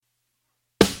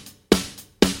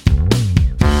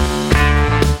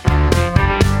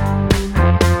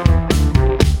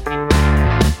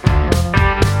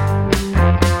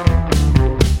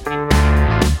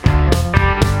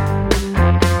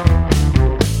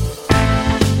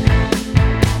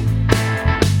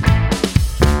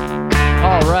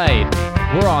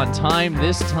on time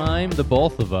this time, the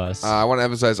both of us. I want to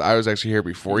emphasize I was actually here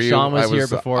before you. Sean was here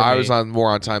before I me. was on more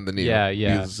on time than you. Yeah.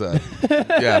 Yeah.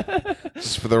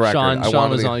 Just for the record. Sean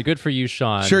was on. Good for you,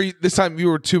 Sean. Sure, this time you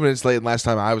were 2 minutes late, and last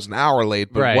time I was an hour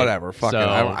late, but Right. whatever. Fuck So- it.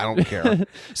 I don't care.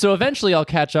 So eventually I'll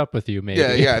catch up with you, maybe.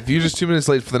 Yeah. If you're just 2 minutes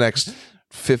late for the next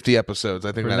 50 episodes,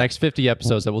 I think For that the next 50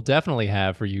 episodes that we'll definitely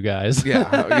have for you guys. Yeah,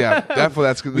 definitely.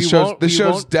 That's good. We The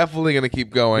show's won't- definitely going to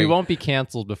keep going. We won't be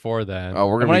canceled before then. Oh,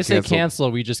 we're gonna And when be I say canceled.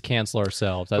 cancel, we just cancel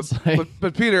ourselves. That's like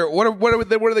But Peter, what are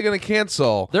they going to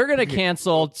cancel? they're gonna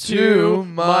cancel Two two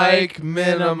Mike Mike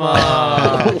minimum.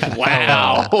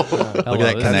 Wow. Look Look at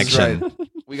that connection.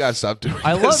 We got to stop doing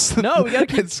I this. love no, we gotta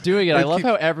keep It's- doing it. I we love keep-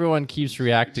 how everyone keeps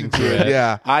reacting to it.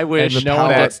 Yeah. I wish And no one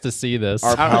that- gets to see this.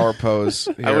 Our power pose.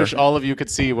 I here. wish all of you could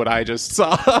see what I just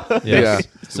saw. Yes. Yeah.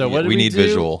 So what do We need do?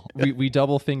 visual. We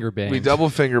double finger bang. We double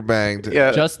finger banged.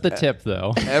 Yeah. Just the tip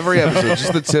though. Every episode,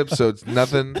 just the tip, so it's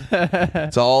nothing.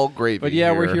 It's all great. But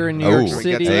yeah, we're here in New York Oh,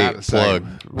 City. That in a second.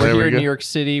 plug. We're There we here in go. New York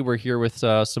City. We're here with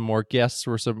some more guests.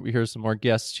 Here's some more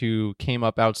guests who came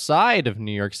up outside of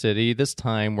New York City. This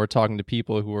time we're talking to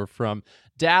people who are from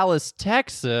Dallas,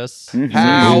 Texas.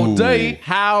 Howdy.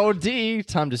 Howdy.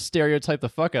 Time to stereotype the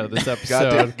fuck out of this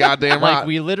episode. Goddamn Like right.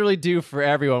 we literally do for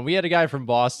everyone. We had a guy from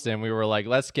Boston. We were like,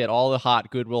 let's get all the hot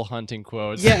Goodwill Hunting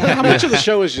quotes. Yeah, how much of the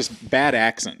show is just bad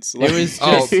accents? It was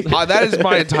Oh, just that is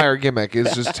my entire gimmick.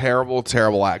 Is just terrible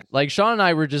act. like Sean and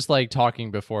I were just like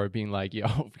talking before, being like,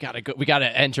 "Yo, we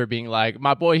gotta enter." Being like,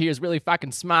 "My boy here is really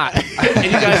fucking smart." and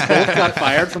you guys both got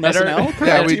fired from And our- SNL?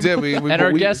 Yeah, we did. We and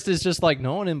our we- guest is just like,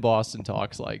 "No one in Boston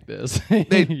talks like this."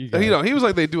 They, You go. he was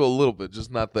like they do a little bit,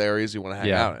 just not the areas you want to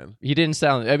hang out in. He didn't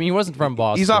sound. I mean, he wasn't from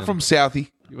Boston. He's not from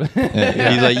Southie.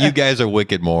 Yeah, he's like, you guys are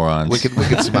wicked morons. Wicked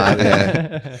smart.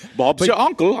 Yeah. Bob's your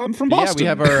uncle. I'm from Yeah, Boston.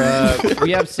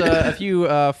 we have our a few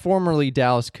formerly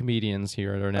Dallas comedians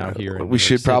here that are now here. in New We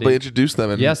should York probably City. introduce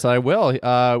them. And Yes, I will.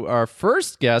 Our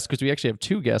first guest, because we actually have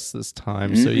two guests this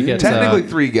time, so you get technically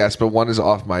 3 guests, but one is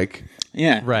off mic.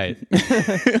 Yeah. right.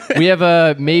 We have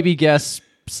a maybe guest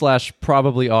 /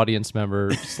 probably audience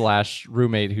member /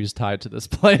 roommate who's tied to this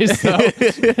place. So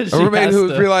A roommate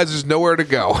who realizes there's nowhere to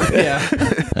go. yeah.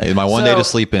 Hey, my one day to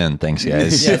sleep in. Thanks,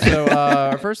 guys. Yeah, so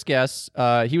our first guest,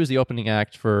 he was the opening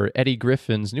act for Eddie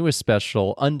Griffin's newest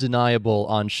special, Undeniable,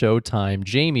 on Showtime,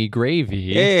 Jamie Gravy.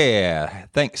 Yeah,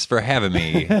 thanks for having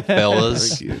me,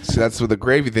 fellas. See, that's where the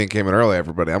gravy thing came in early,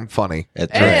 everybody. I'm funny.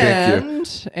 That's right.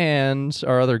 Thank you. And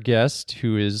our other guest,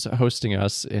 who is hosting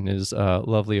us in his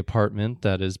lovely apartment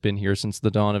that has been here since the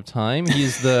dawn of time.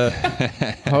 He's the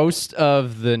host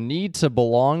of the Need to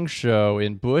Belong show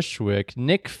in Bushwick,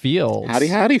 Nick Fields.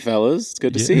 Howdy, fellas. It's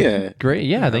good to see you. Great.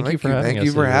 Yeah, thank you for having us. Thank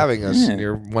you for here. having us Yeah. in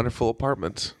your wonderful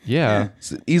apartment. Yeah.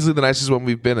 It's easily the nicest one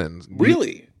we've been in.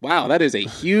 Really? Wow, that is a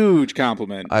huge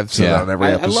compliment. I've said Yeah. that on every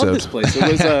I episode. love this place.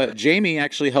 It was Jamie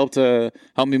actually helped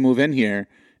me move in here.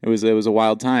 It was a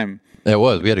wild time. It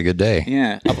was. We had a good day.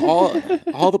 Yeah, of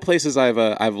all the places I've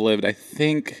lived, I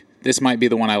think this might be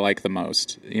the one I like the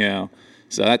most. You know,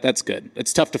 so that's good.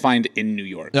 It's tough to find in New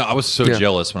York. No, I was so Yeah.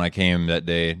 jealous when I came that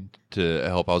day to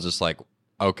help. I was just like,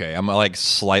 okay, I'm like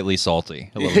slightly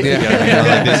salty a little bit. Yeah. You know what I mean? I'm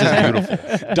like, this is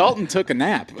beautiful. Dalton took a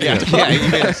nap. Yeah, you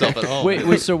made yourself at home.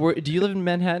 Wait, so do you live in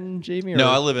Manhattan, Jamie? Or? No,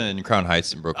 I live in Crown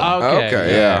Heights in Brooklyn.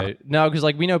 Okay, yeah. No, because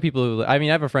like we know people who. I mean,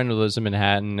 I have a friend who lives in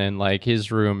Manhattan, and like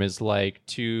his room is like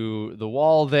to the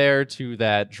wall there to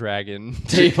that dragon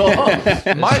table.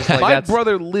 My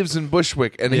brother lives in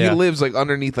Bushwick, and he Yeah. lives like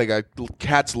underneath like a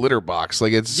cat's litter box.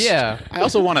 Like it's Yeah. I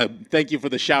also want to thank you for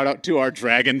the shout out to our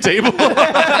dragon table.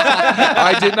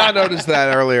 I did not notice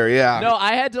that earlier. Yeah. No,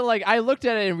 I had to like. I looked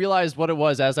at it and realized what it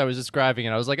was as I was describing it.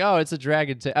 I was like, "Oh, it's a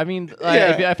dragon." I mean,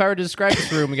 Yeah. if I were to describe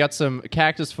this room, we got some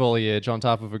cactus foliage on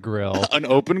top of a grill. An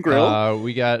open grill.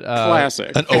 We got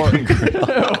Classic. An open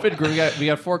grill. open grill. We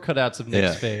got 4 cutouts of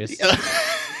Nick's Yeah. face.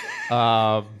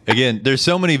 Again, there's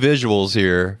so many visuals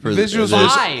here. For Visuals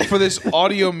Five. for this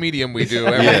audio medium we do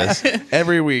every, Yes.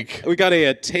 every week. We got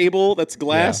a table that's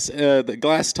glass. The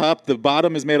glass top. The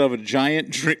bottom is made of a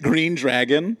giant green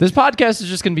dragon. This podcast is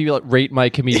just going to be like rate my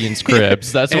comedian's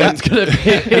cribs. That's what it's going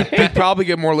to be. We'd probably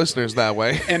get more listeners that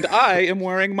way. And I am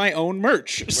wearing my own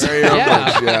merch. Very own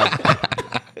Yeah. merch,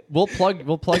 yeah. We'll plug your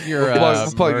We'll plug your-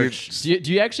 merch. Do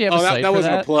you actually have a Oh, site that for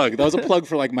wasn't that? a plug. That was a plug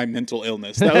for like my mental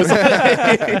illness. That was.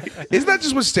 Isn't that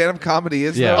just what stand-up comedy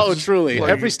is? Yeah. though? Oh, truly. Like-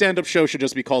 Every stand-up show should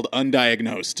just be called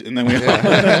Undiagnosed, and then we.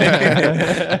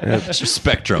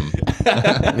 Spectrum.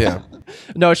 Yeah.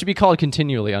 No, it should be called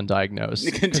Continually Undiagnosed.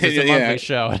 'Cause it's a monthly Yeah.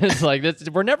 show. It's like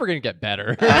we're never going to get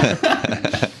better.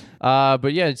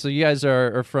 But yeah, so you guys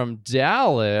are from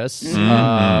Dallas.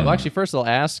 Well, actually, first I'll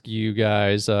ask you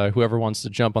guys, whoever wants to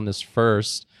jump on this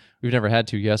first, we've never had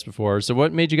two guests before. So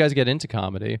what made you guys get into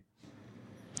comedy?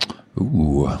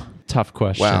 Ooh. Tough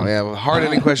question. Wow, yeah,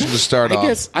 hard-hitting question to start off. I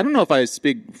guess I don't know if I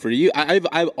speak for you. I've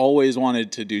always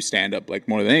wanted to do stand up like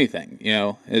more than anything. You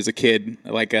know, as a kid,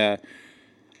 like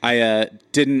I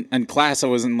didn't in class. I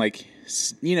wasn't like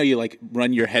you like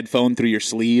run your headphone through your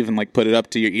sleeve and like put it up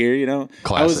to your ear. You know,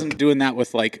 Classic. I wasn't doing that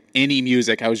with like any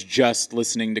music. I was just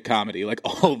listening to comedy like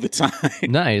all the time.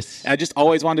 Nice. I just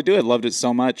always wanted to do it. Loved it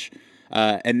so much,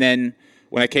 and then.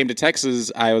 When I came to Texas,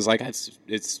 I was like,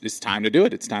 it's time to do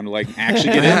it. It's time to like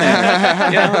actually get in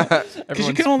there. Because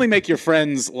you can only make your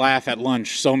friends laugh at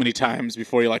lunch so many times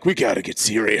before you're like, we got to get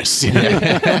serious.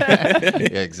 Yeah,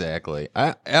 exactly.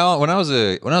 When I was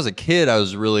a kid, I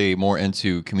was really more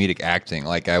into comedic acting.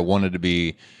 Like I wanted to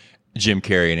be Jim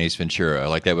Carrey and Ace Ventura.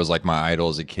 Like that was like my idol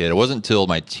as a kid. It wasn't until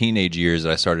my teenage years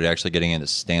that I started actually getting into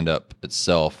stand up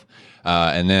itself.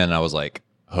 And then I was like,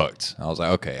 hooked. I was like,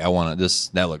 okay, I want this.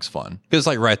 That looks fun because it's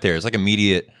like right there. It's like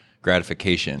immediate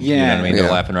gratification. You know what I mean? Yeah.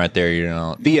 They're laughing right there. You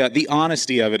know, The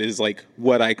honesty of it is like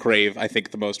what I crave. I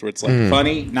think the most. Where it's like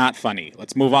funny, not funny.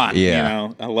 Let's move on. Yeah. You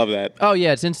know, I love that. Oh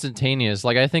yeah, it's instantaneous.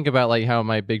 Like I think about like how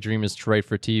my big dream is to write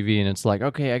for TV, and it's like,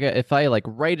 okay, if I like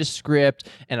write a script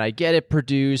and I get it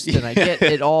produced and I get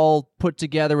it all put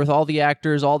together with all the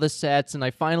actors, all the sets, and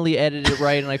I finally edit it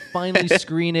right and I finally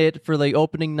screen it for the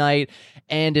opening night.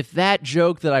 And if that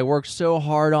joke that I worked so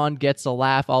hard on gets a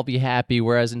laugh, I'll be happy.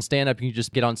 Whereas in stand-up, you can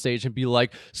just get on stage and be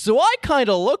like, so I kind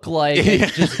of look like,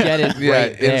 and just get it right there.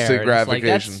 Instant And it's like,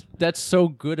 gratification. that's so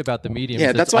good about the medium. Yeah,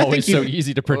 is that's it's why I always think so you-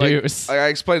 easy to produce. Like, I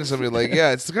explained to somebody like,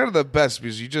 yeah, it's kind of the best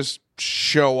because you just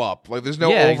show up. Like there's no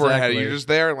Yeah, overhead. exactly. You're just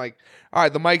there and like, all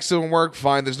right, the mics don't work.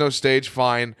 Fine. There's no stage.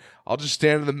 Fine. I'll just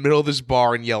stand in the middle of this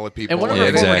bar and yell at people. one of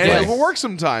our former and guests- it will work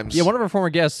sometimes. Yeah, one of our former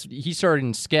guests, he started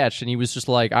in sketch, and he was just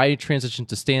like, I transitioned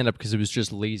to stand-up because it was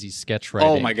just lazy sketch writing.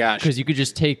 Oh, my gosh. Because you could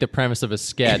just take the premise of a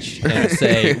sketch and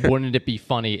say, wouldn't it be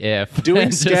funny if... Doing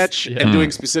And just- sketch yeah. and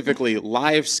doing specifically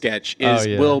live sketch is Oh,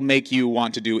 yeah. will make you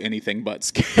want to do anything but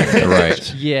sketch.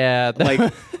 right? Yeah. like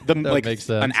the That makes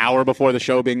sense. an hour before the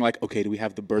show being like, okay, do we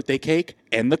have the birthday cake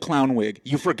and the clown wig?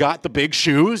 You forgot the big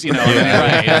shoes, you know? right,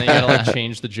 and then you gotta like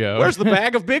change the joke. Where's the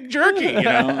bag of big jerky? You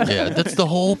know? Yeah, that's the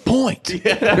whole point.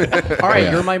 All right,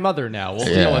 you're my mother now. We'll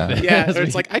deal Yeah. with it. Yeah, or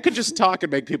it's like I could just talk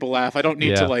and make people laugh. I don't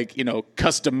need Yeah. to like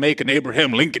custom make an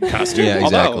Abraham Lincoln costume. Yeah,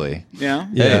 Although, exactly. yeah.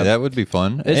 Yeah. Hey, that would be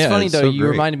fun. It's Yeah, funny though. so You great.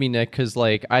 reminded me, Nick, because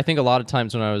like I think a lot of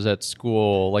times when I was at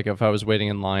school, like if I was waiting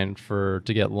in line to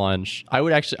get lunch, I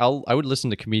would I would listen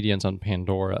to comedians on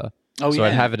Pandora. Oh, so I'd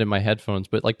yeah. have it in my headphones,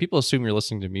 but like people assume you're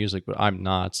listening to music, but I'm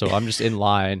not. So I'm just in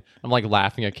line. I'm like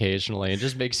laughing occasionally. It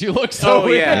just makes you look so Oh,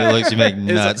 weird. yeah. It looks you make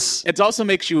nuts. It also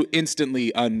makes you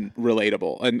instantly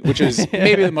unrelatable, and which is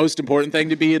maybe the most important thing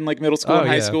to be in like middle school Oh, and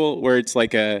high yeah. school, where it's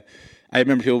like I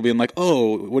remember people being like,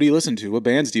 "Oh, what do you listen to? What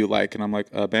bands do you like?" And I'm like,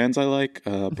 "Bands I like,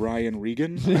 Brian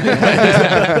Regan."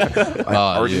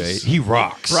 Oh, dude, he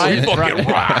rocks.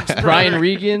 Brian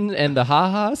Regan and the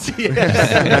Ha-Has.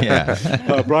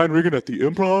 yeah. Brian Regan at the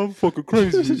Improv, fucking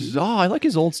crazy. Oh, I like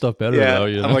his old stuff better Yeah, though.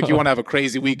 You I'm know? like, you want to have a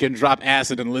crazy weekend? Drop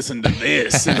acid and listen to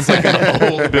this. It's like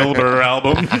an old Bill Burr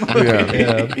album.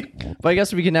 Yeah. But I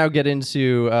guess we can now get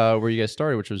into where you guys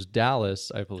started, which was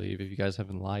Dallas, I believe, if you guys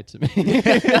haven't lied to me.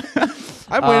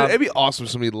 It'd be awesome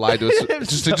if somebody lied to us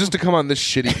just to come on this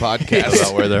shitty podcast.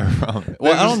 About where they're from.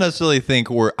 Well, I don't necessarily think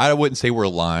I wouldn't say we're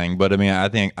lying, but I mean,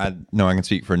 I know I can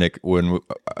speak for Nick when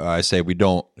I say we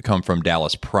don't come from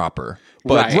Dallas proper.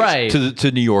 But Right.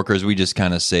 to New Yorkers, we just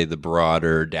kind of say the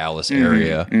broader Dallas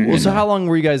area. Well, so how long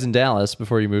were you guys in Dallas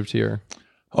before you moved here?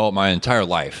 Oh, my entire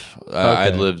life. I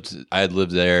had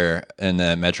lived there in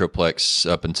the Metroplex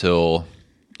up until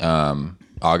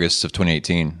August of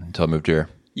 2018 until I moved here.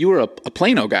 You were a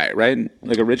Plano guy, right?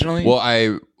 Like originally? Well,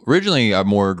 I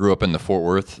more grew up in the Fort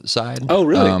Worth side. Oh,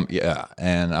 really? Yeah,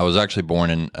 and I was actually born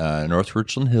in North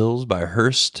Richland Hills by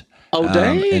Hearst. Oh,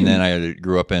 dang. And then I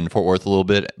grew up in Fort Worth a little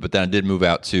bit, but then I did move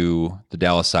out to the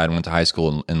Dallas side and went to high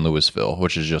school in Louisville,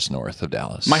 which is just north of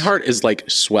Dallas. My heart is like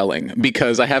swelling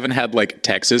because I haven't had like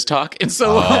Texas talk in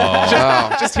so long.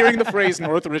 Just hearing the phrase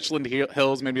North Richland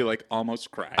Hills made me like almost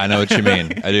cry. I know what you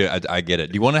mean. I do. I get it.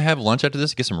 Do you want to have lunch after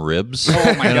this? Get some ribs?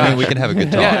 Oh my gosh. We can have a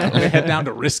good talk. Yeah, we head down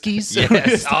to Risky's.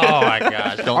 Yes. Oh my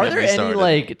gosh. Don't Are get there me any started.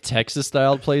 like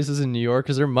Texas-style places in New York?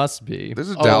 Because there must be. This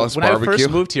is Dallas when I barbecue. first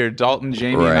moved here, Dalton,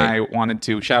 Jamie, and I Right. wanted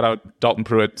to shout out Dalton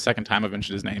Pruitt. Second time I've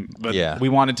mentioned his name, but Yeah. we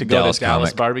wanted to go Dallas to Dallas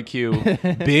comic. barbecue.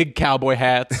 Big cowboy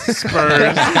hats,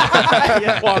 Spurs,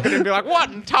 walking in and be like,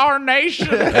 "What in tarnation?"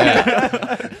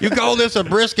 You call this a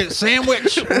brisket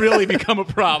sandwich? Really become a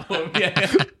problem.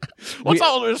 Yeah. What's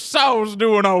all this sauce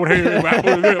doing over here?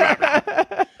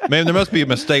 Man, there must be a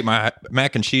mistake. My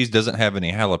mac and cheese doesn't have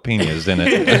any jalapenos in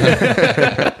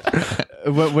it.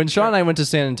 When Sean and I went to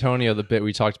San Antonio, the bit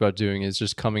we talked about doing is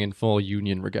just coming in full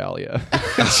Union regalia.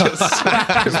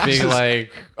 just being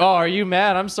like, "Oh, are you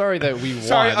mad? I'm sorry that we won."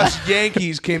 Sorry, us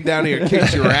Yankees came down here and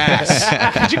kicked your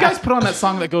ass. Did you guys put on that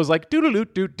song that goes like doodle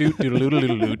doot doot doot doodle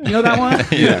doodle doot? You know that one?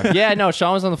 Yeah. Yeah, no,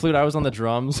 Sean was on the flute. I was on the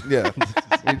drums. Yeah.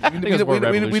 it was more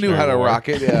We knew how to Revolutionary War. rock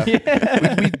it.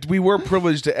 Yeah. we were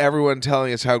privileged to everyone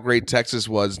telling us how great Texas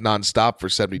was nonstop for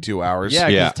 72 hours. Yeah,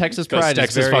 because Yeah. Texas Pride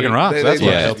Texas is very, fucking rocks. They- That's they-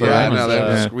 what yeah, built the yeah, Romans. no, that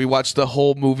was- we watched the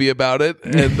whole movie about it.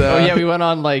 And, Oh yeah, we went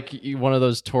on like one of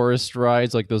those tourist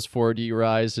rides, like those 4D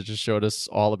rides that just showed us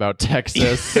all about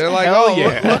Texas. they're like, Hell oh,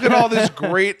 yeah. look at all this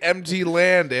great empty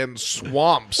land and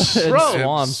swamps. And Bro,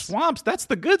 swamps. swamps. That's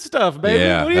the good stuff, baby.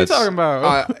 Yeah, what are you that's- talking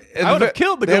about? And I would have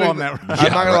killed to they go had- on that ride.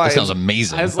 I'm not gonna lie. That sounds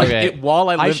amazing. I was like, Okay. while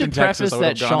I lived I in should Texas, preface I would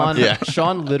that have gone Sean on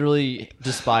Sean literally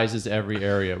despises every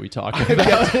area we talk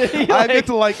about. I get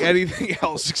to like anything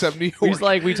else except New York. He's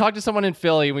like, we talked to someone in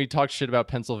Philly and we talked shit about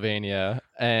Pennsylvania,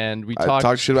 and we I talked.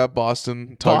 talked shit about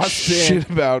Boston. Talked Boston. shit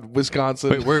about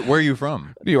Wisconsin. Wait, where are you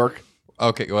from? New York.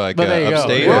 Okay, well, like But there you go.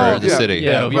 upstate Well, or the yeah. city?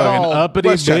 Yeah, we fucking all uppity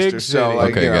Westchester. big So city.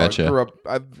 like, Okay, you know, gotcha.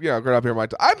 grew up here.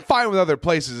 I'm fine with other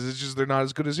places. It's just they're not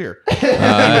as good as here. I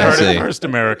Heard see. it first,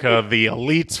 America. The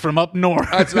elites from up north.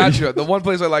 That's not true. The one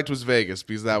place I liked was Vegas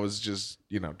because that was just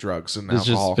drugs and It's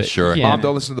alcohol. just Sure. Yeah. Mom,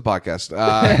 don't listen to the podcast.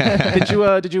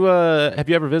 Did you have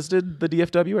you ever visited the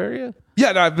DFW area?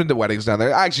 Yeah, no, I've been to weddings down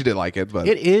there. I actually did like it, but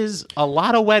It is a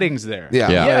lot of weddings there. yeah.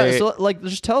 Yeah. Yeah, so like,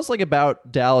 just tell us like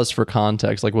about Dallas for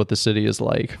context, like what the city is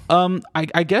like.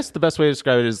 I guess the best way to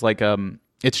describe it is like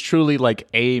it's truly like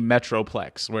a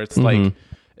metroplex where it's like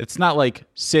it's not like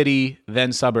city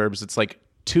then suburbs. It's like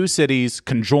two cities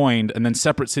conjoined and then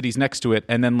separate cities next to it,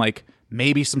 and then like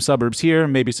maybe some suburbs here,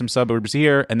 maybe some suburbs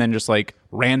here, and then just like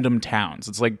random towns.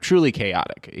 It's like truly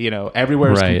chaotic.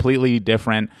 Everywhere is Right. completely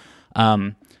different.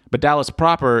 But Dallas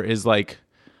proper is like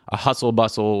a hustle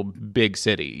bustle big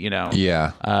city.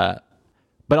 Yeah.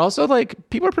 But also, like,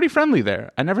 people are pretty friendly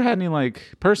there. I never had any, like,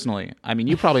 personally. I mean,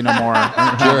 you probably know more.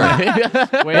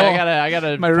 Wait, I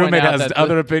gotta. My point roommate out has that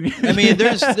other opinions. I mean,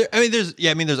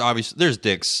 there's obviously there's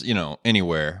dicks,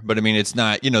 anywhere. But I mean, it's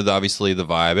not, obviously the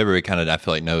vibe. Everybody kind of, I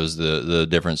feel like, knows the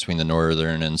difference between the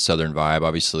northern and southern vibe.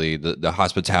 Obviously, the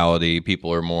hospitality,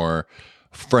 people are more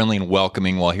friendly and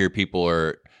welcoming, while here people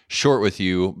are short with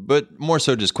you, but more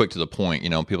so just quick to the point.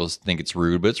 People think it's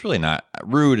rude, but it's really not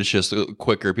rude. It's just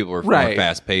quicker. People are more Right.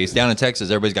 fast paced. Down in Texas,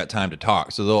 everybody's got time to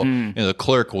talk, so they'll, the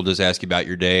clerk will just ask you about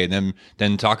your day, and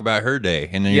then talk about her day,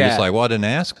 and then you're Yeah. just like, well, I didn't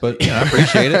ask, but I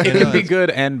appreciate it. It can be good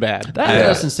and bad. that happened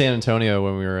to us in San Antonio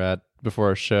when we were at before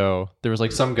our show. There was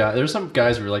like some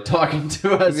guys who were like talking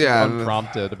to us Yeah,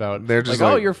 unprompted about they're just like,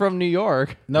 oh, like- you're from New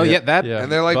York. No, yeah, that. Yeah.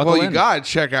 And they're like, Buckle well, you in. gotta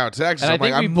check out Texas. And I I'm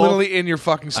like, think we I'm both- literally in your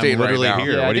fucking state literally right now.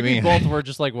 here. Yeah, What I do you think mean? we both were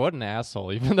just like, what an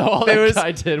asshole, even though all There that was,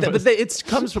 guy did but was. it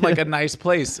comes from like a nice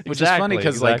place, which is funny Exactly,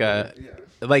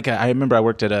 because I remember I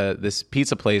worked at this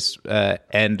pizza place,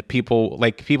 and people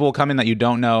will come in that you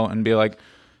don't know and be like,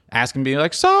 be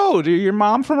like, so do your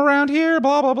mom from around here?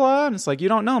 Blah blah blah. And it's like, you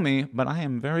don't know me, but I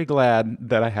am very glad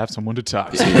that I have someone to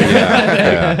talk to.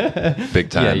 yeah, big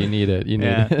time. yeah, you need it. You need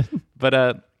Yeah. it.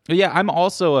 But yeah, I'm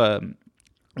also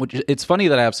which it's funny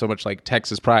that I have so much like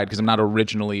Texas pride because I'm not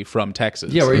originally from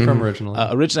Texas. Yeah, where are you from originally?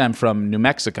 Originally, I'm from New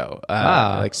Mexico,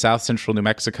 like South Central New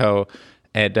Mexico,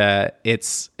 and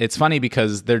it's funny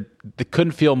because they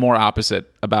couldn't feel more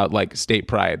opposite about like state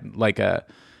pride. Like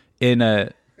in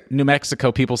New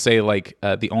Mexico, people say like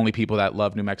the only people that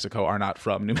love New Mexico are not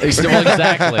from New Mexico. Well,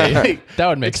 exactly. That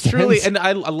would make It's sense. truly, and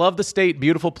I love the state,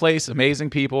 beautiful place, amazing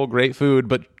people, great food,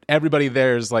 but everybody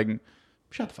there is like,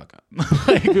 shut the fuck up.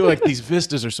 Like, people are like, these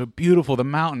vistas are so beautiful, the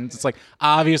mountains. It's like,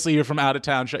 obviously you're from out of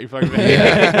town, shut your fucking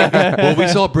mouth. Well, we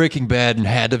saw Breaking Bad and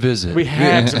had to visit. We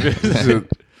had to visit.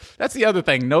 That's the other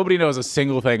thing. Nobody knows a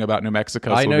single thing about New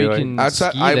Mexico. I so know we'll you be like, can Outside,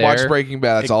 ski I there. watched Breaking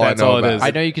Bad. That's all I That's know all it about. is.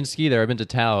 I know you can ski there. I've been to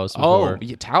Taos Oh, before.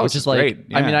 yeah, Taos which is is like, great.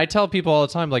 I mean, Yeah. I tell people all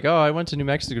the time, like, oh, I went to New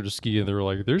Mexico to ski, and they were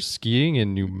like, there's skiing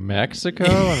in New Mexico,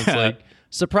 and it's like,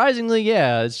 surprisingly,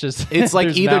 yeah, it's just it's like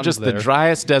there's either mountains just the there.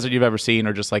 driest desert you've ever seen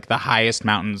or just like the highest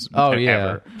mountains Oh yeah,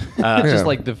 ever. It's just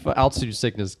like the altitude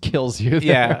sickness kills you.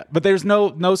 Yeah, but there's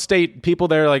no state people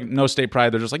there, like no state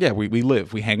pride. They're just like, yeah, we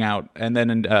live, we hang out. And then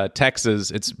in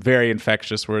Texas, it's very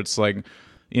infectious where it's like,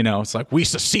 You know, it's like, we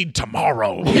secede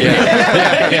tomorrow.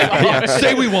 Yeah.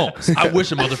 Say we won't. I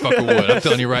wish a motherfucker would. I'm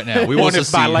telling you right now. We One want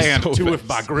if by land, two if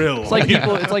by grill. It's like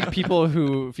people. It's like people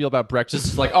who feel about Brexit.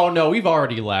 It's like, oh no, we've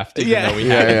already left. Even Yeah. though we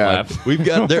haven't yeah. left. We've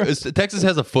got Texas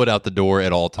has a foot out the door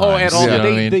at all times. Oh, and all You know what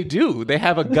I mean? they do. They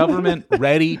have a government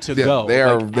ready to go.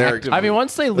 they're actively. I mean,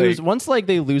 once they lose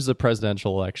the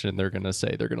presidential election, they're gonna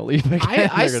say they're gonna leave. Again.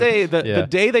 I say that yeah. the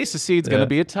day they secede is going Yeah. to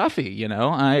be a toughie. You know,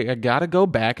 I got to go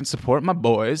back and support my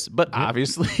boys, but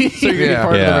obviously, So you're gonna be Yeah.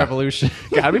 part of Yeah. the revolution.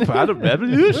 got to be part of the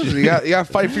revolution. You got to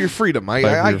fight for your freedom. I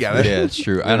get it. Yeah, it's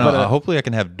true. I know. Hopefully, I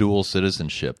can have dual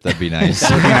citizenship. That'd be nice.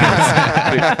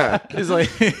 It's like,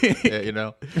 Yeah, you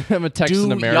know. I'm a Texan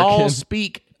do American. y'all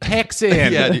speak Texan?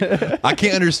 Yeah, dude, I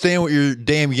can't understand what your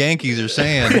damn Yankees are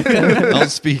saying. I'll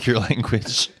speak your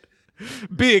language.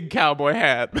 Big cowboy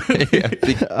hat.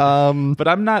 But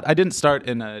I'm not. I didn't start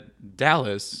in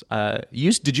Dallas.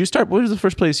 Did you start? What was the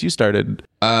first place you started?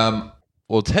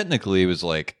 Well, technically, it was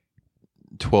like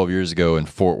 12 years ago in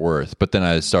Fort Worth, but then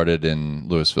I started in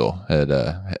Louisville at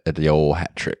the old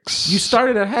Hat Tricks. You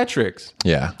started at Hat Tricks.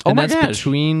 Yeah. Oh and my that's gosh.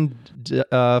 between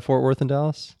Fort Worth and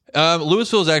Dallas.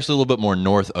 Louisville is actually a little bit more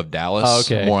north of Dallas. Oh,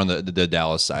 okay. More on the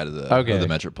Dallas side of the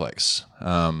Metroplex.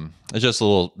 It's just a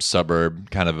little suburb,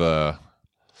 kind of a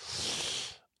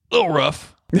little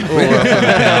rough. You know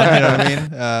what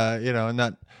I mean?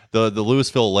 Not the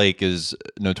Louisville Lake is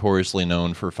notoriously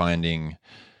known for finding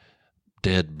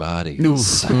dead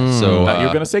bodies. So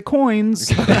You're gonna say coins.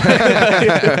 no,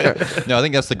 I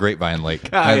think that's the Grapevine Lake.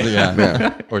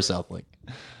 Or South Lake.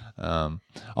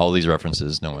 All these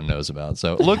references no one knows about.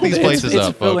 So look these places it's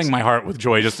up, filling folks. my heart with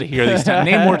joy just to hear these.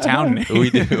 Name more town names.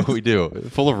 We do.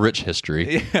 Full of rich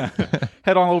history.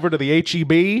 Head on over to the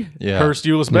HEB, Yeah. Hurst,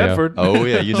 Euless, Yeah. Bedford. Oh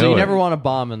yeah, you know So you it. never want to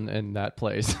bomb in that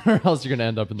place, or else you're gonna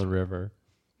end up in the river.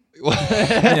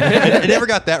 It never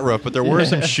got that rough, but there were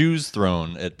some shoes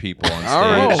thrown at people on stage. All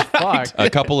right. Oh fuck! A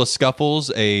couple of scuffles.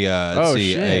 Oh,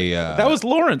 shit. That was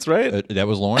Lawrence, right? That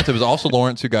was Lawrence. It was also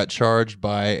Lawrence who got charged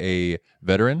by a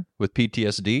veteran with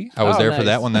PTSD. I was Oh, there for nice.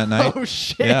 that one that night. Oh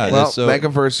shit! Yeah, Well, so thank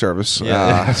him for his service.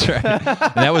 yeah, that's right.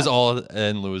 And that was all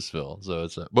in Louisville. So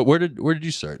it's. But where did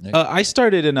you start, Nick? I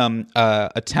started in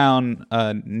a town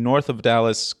north of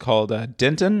Dallas called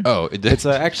Denton. Oh, it's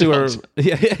actually where.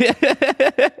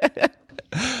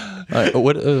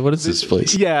 What is this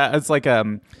place? Yeah, it's like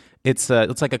it's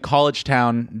like a college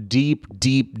town, deep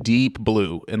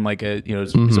blue, in like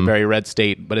it's a very red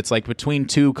state. But it's like between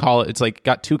two college. It's like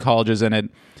got two colleges in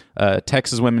it,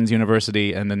 Texas Women's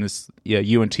University, and then this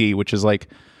UNT, which is like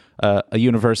a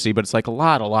university, but it's like a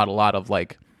lot of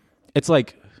like, it's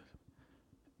like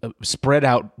spread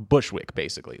out Bushwick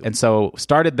basically. And so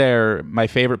started there, my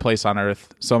favorite place on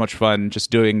earth. So much fun, just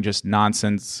doing just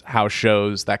nonsense house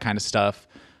shows, that kind of stuff.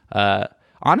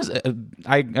 Honestly,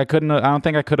 I don't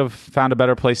think I could have found a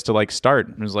better place to like start.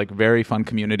 It was like very fun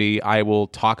community. I will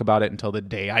talk about it until the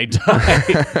day I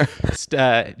die.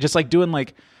 Just like doing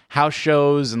like house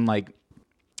shows and like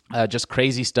just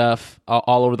crazy stuff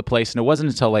all over the place. And it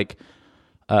wasn't until like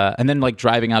and then like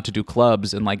driving out to do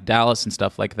clubs in like Dallas and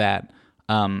stuff like that.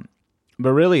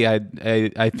 But really,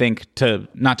 I think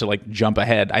not to like jump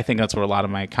ahead, I think that's where a lot of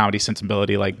my comedy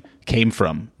sensibility like came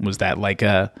from, was that like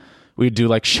we'd do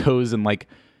like shows in like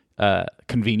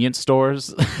convenience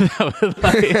stores.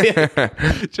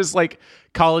 Just like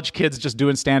college kids just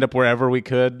doing stand-up wherever we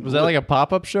could. Was that like a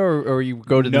pop-up show, or you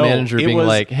go to the No, manager it being was-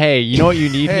 like, "Hey, you know what you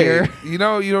need Hey, here?" you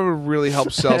know what really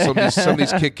helps sell some of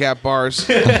these Kit Kat bars?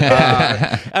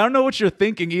 I don't know what you're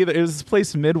thinking either. It was this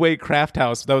place, Midway Craft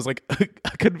House, that was like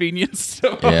a convenience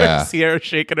store. Yeah. Sierra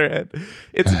shaking her head.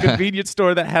 It's a convenience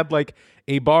store that had like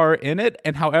a bar in it,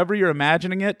 and however you're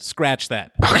imagining it, scratch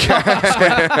that.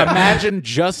 Imagine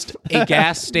just a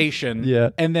gas station,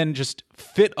 Yeah. and then just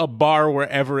fit a bar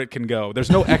wherever it can go. There's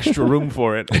no extra room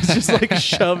for it. It's just like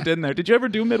shoved in there. Did you ever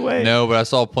do Midway? No, but I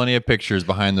saw plenty of pictures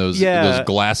behind those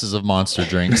glasses of Monster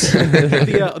drinks.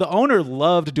 The owner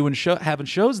loved doing having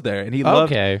shows there, and he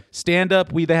loved Okay. stand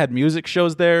up. They had music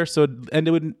shows there,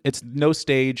 it's no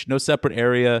stage, no separate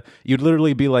area. You'd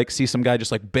literally be like, see some guy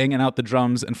just like banging out the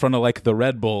drums in front of like the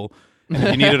Red Bull. And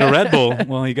if you needed a Red Bull,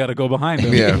 well, you got to go behind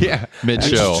him. Yeah.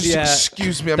 Mid-show. Yeah.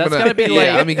 Excuse me, I'm That's gonna. gotta be like-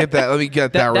 let me get that. Let me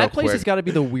get that real That place quick. has got to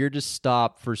be the weirdest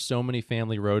stop for so many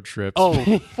family road trips. Oh,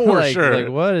 for Like- sure. Like,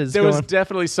 what is there going was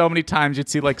definitely so many times you'd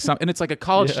see like some, and it's like a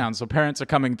college town, so parents are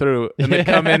coming through, and they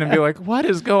come in and be like, "What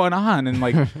is going on?" And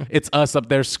like it's us up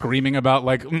there screaming about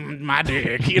like my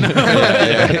dick, you know.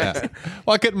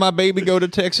 Why couldn't my baby go to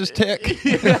Texas Tech?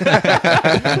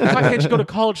 Why can't you go to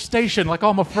College Station like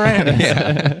all my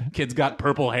friends? Kids got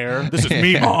purple hair. This is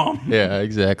me, Mom. Yeah,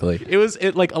 exactly. It was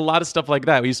like a lot of stuff like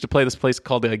that. We used to play this place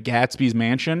called Gatsby's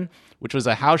Mansion, which was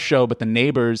a house show, but the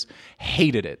neighbors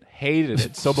hated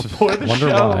it. So before the Wonder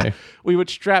show, why. we would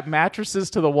strap mattresses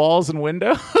to the walls and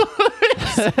windows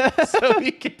so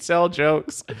we could tell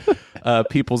jokes.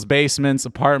 People's basements,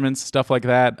 apartments, stuff like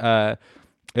that.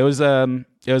 It was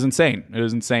insane. It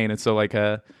was insane. And so like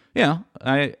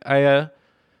I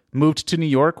moved to New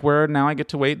York, where now I get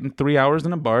to wait in 3 hours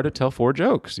in a bar to tell 4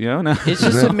 jokes. It's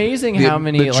just amazing how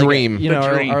many the dream. You know,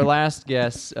 The dream. our last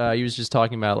guest, he was just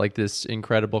talking about like this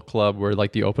incredible club where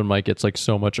like the open mic gets like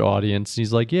so much audience.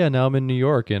 He's like, yeah, now I'm in New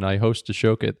York and I host a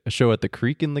show at the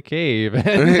Creek in the Cave.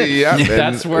 Yeah,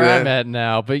 That's and- where I'm at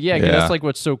now. But yeah, Yeah. that's like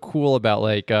what's so cool about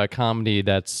like comedy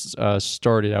that's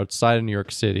started outside of New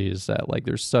York City is that like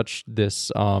there's such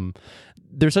this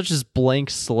blank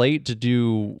slate to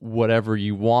do whatever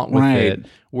you want with Right. it.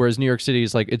 Whereas New York City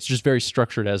is like, it's just very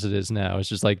structured as it is now. It's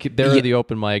just like, there are the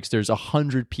open mics. There's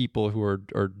 100 people who are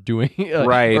doing,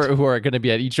 Right. or who are going to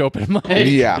be at each open mic.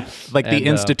 Yeah. Like the And,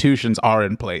 institutions are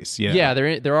in place. Yeah,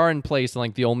 there are in place, and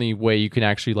like the only way you can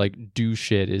actually like do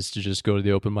shit is to just go to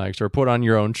the open mics or put on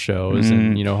your own shows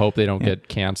and hope they don't get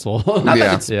canceled. Not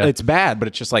Yeah. that it's bad, but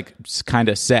it's just like kind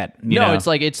of set. You know?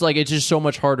 it's just so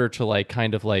much harder to like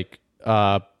kind of like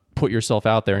put yourself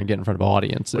out there and get in front of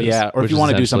audiences. Yeah, or if which you is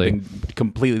want to do essentially- something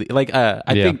completely like I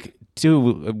Yeah. think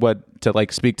too to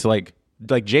speak to like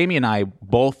Jamie and I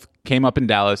both came up in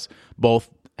Dallas, both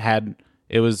had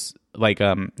it was like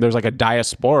there's like a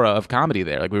diaspora of comedy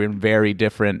there. Like we were in very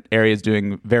different areas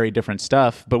doing very different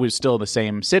stuff, but we were still in the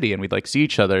same city and we'd like see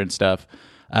each other and stuff.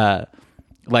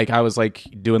 Like I was like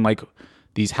doing like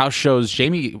these house shows.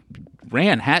 Jamie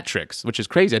ran Hat Tricks, which is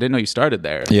crazy. I didn't know you started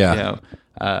there. Yeah. You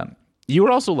know? You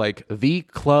were also like the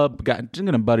club guy. I'm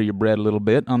going to butter your bread a little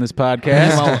bit on this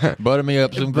podcast. Butter me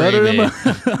up some Butter gravy. him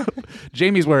up.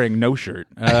 Jamie's wearing no shirt.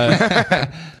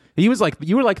 You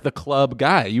were like the club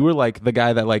guy. You were like the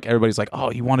guy that like everybody's like,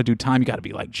 oh, you want to do time? You got to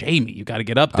be like Jamie. You got to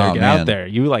get up there, Oh, get man. out there.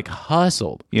 You like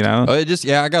hustled, you know? Oh,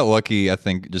 I got lucky, I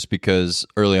think, just because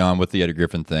early on with the Eddie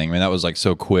Griffin thing, I mean, that was like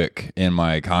so quick in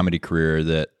my comedy career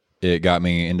that it got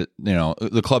me into,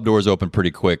 the club doors opened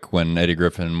pretty quick when Eddie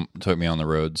Griffin took me on the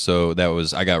road. So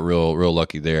I got real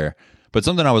lucky there. But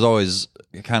something I was always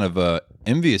kind of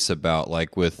envious about,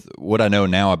 like with what I know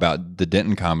now about the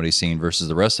Denton comedy scene versus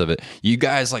the rest of it, you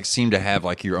guys like seem to have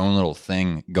like your own little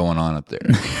thing going on up there.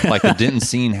 Like the Denton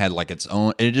scene had like its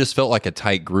own, it just felt like a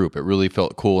tight group. It really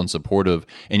felt cool and supportive.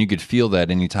 And you could feel that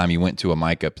anytime you went to a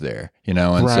mic up there, And so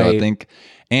I Right. think,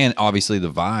 and obviously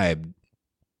the vibe,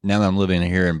 now that I'm living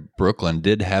here in Brooklyn,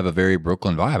 did have a very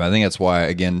Brooklyn vibe. I think that's why,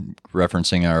 again,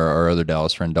 referencing our other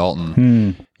Dallas friend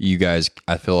Dalton, you guys,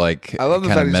 I feel like I love the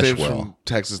kind fact of his mesh name's well. from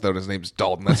Texas, though. And his name's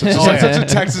Dalton. That's such a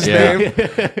Texas name.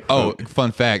 Oh,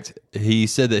 fun fact: he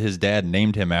said that his dad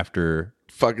named him after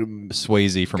Fucking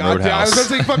Swayze from God, I was Roadhouse. going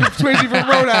to say fucking Swayze from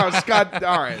Roadhouse. God,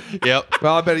 all right. Yep.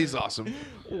 Well, I bet he's awesome.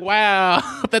 Wow.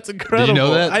 That's incredible. Did you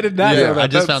know that? I did not Yeah, know that. I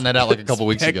just That's found that out like a couple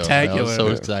weeks ago. and I was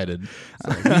so spectacular.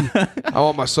 excited. I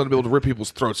want my son to be able to rip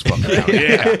people's throats fucking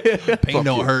out. Pain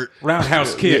don't hurt.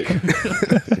 Roundhouse kick.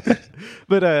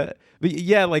 but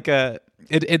yeah, like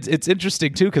it's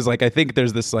interesting too because like I think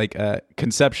there's this like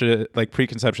conception, like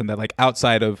preconception that like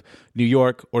outside of New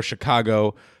York or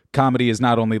Chicago, comedy is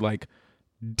not only like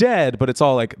dead, but it's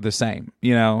all like the same,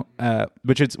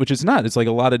 which it's not. It's like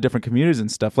a lot of different communities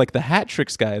and stuff. Like the Hat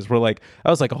Tricks guys were like, that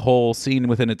was like a whole scene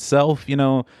within itself,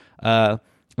 and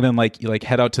then like you like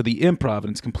head out to the Improv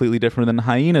and it's completely different than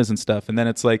Hyenas and stuff. And then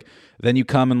it's like, then you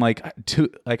come and like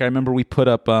I remember we put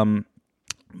up Mana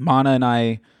and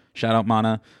I, shout out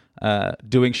Mana,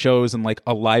 doing shows in like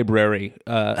a library,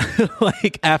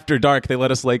 like after dark. They let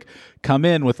us like come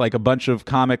in with like a bunch of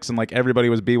comics and like everybody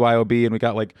was BYOB and we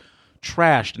got like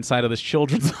trashed inside of this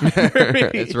children's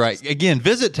library. That's right. Again,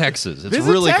 visit Texas. It's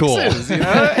Visit really Texas, cool. you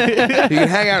know? You can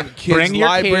hang out in kids' Bring your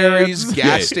libraries, kids.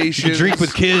 gas You stations. drink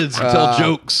with kids and tell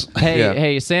jokes.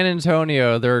 Hey, San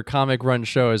Antonio, their comic run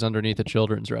show is underneath a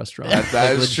children's restaurant.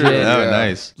 That is true. legit. Oh, Yeah.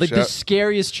 nice. Like the Shout-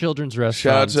 scariest children's Shout out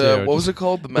restaurant. to, dude. what was it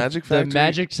called? The Magic The Factory?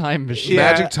 Magic Time Machine.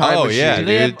 Magic Time Oh, Machine. yeah, Do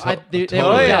they have, dude. they have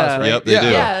Totally. in Dallas, right? Yep, they do.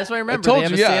 Yeah, that's what I remember. told They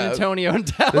have you, a San yeah. Antonio and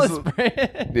Dallas is-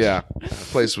 brand. Yeah. That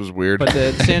place was weird. But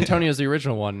the San Antonio's the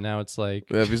original one. Now it's like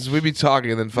Yeah, because we'd be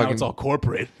talking and then Now fucking it's all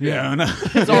corporate. Yeah.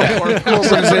 it's all corporate.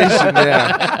 corporatization.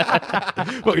 Yeah.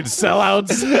 Fucking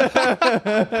sellouts.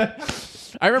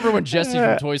 I remember when Jesse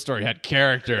from Toy Story had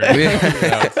character.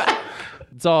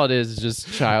 That's all it is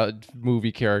just child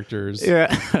movie characters. Yeah.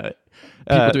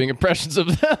 People doing impressions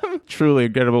of them. truly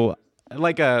incredible.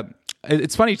 Like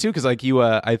it's funny too because like you,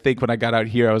 I think when I got out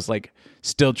here, I was like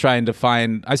still trying to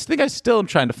find. I think I still am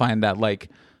trying to find that like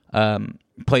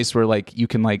place where like you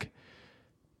can like.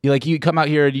 You come out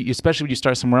here, and especially when you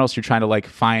start somewhere else, you're trying to like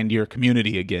find your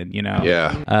community again, you know?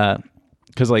 Yeah.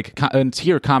 Because and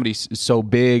here comedy is so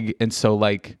big and so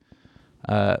like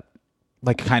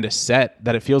kind of set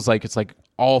that it feels like it's like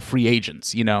all free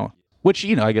agents, you know? Which,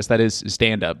 you know, I guess that is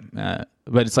stand up,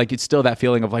 but it's like it's still that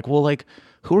feeling of like, well, like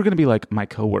who are going to be like my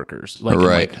coworkers, like in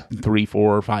like 3,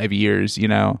 4, or 5 years, you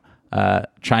know?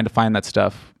 Trying to find that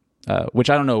stuff, which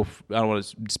I don't know. I don't want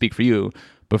to speak for you.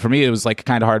 But for me, it was like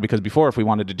kind of hard because before, if we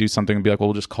wanted to do something, it'd be like, well,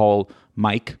 we'll just call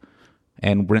Mike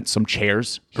and rent some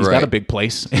chairs. He's got a big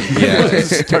place. Yeah.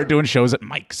 Start doing shows at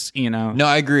Mike's, you know? No,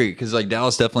 I agree. Because like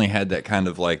Dallas definitely had that kind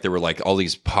of like, there were like all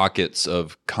these pockets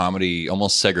of comedy,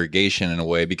 almost segregation in a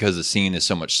way, because the scene is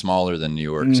so much smaller than New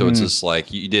York. So it's just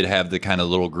like, you did have the kind of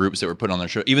little groups that were put on their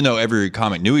show. Even though every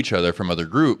comic knew each other from other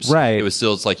groups, right? It was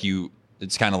still,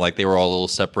 it's kind of like they were all a little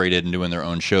separated and doing their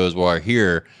own shows. While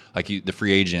here, like the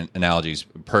free agent analogy is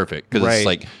perfect because it's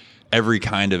like every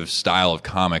kind of style of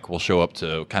comic will show up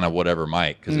to kind of whatever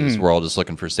mic because we're all just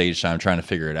looking for stage time, trying to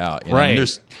figure it out. You know? And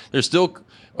there's still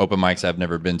open mics I've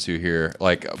never been to here,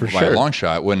 like by a long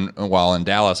shot. While in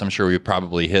Dallas, I'm sure we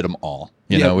probably hit them all.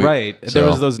 You know, There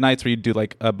was those nights where you do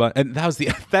like and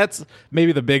that's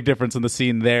maybe the big difference in the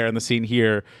scene there and the scene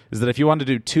here is that if you want to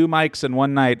do 2 mics in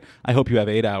one night, I hope you have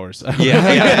 8 hours. Exactly.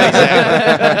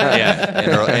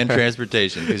 and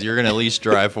transportation because you're going to at least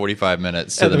drive 45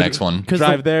 minutes to the next one.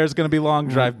 Drive there is going to be long.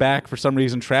 Drive back for some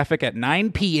reason traffic at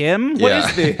 9 p.m. What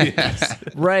is this?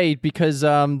 Right, because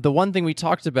the one thing we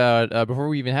talked about before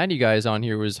we even had you guys on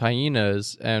here was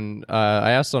hyenas, and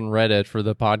I asked on Reddit for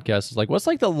the podcast, like, what's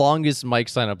like the longest mic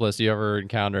sign-up list you ever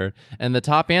encountered? And the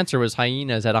top answer was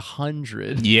hyenas at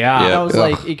 100. Yeah. And I was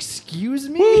like, excuse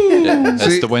me?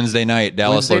 That's the Wednesday night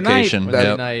Dallas location.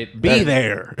 Wednesday night. Be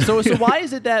there. So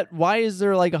why is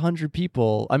there like 100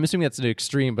 people? I'm assuming that's an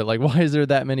extreme, but like, why is there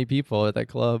that many people at that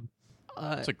club?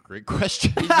 That's a great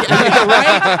question. Right?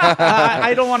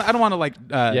 I don't want to like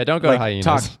don't go to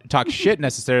hyenas. talk shit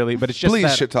necessarily, but it's just Please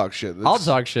that shit talk shit. I'll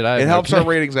talk shit. It helps our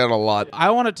ratings out a lot. I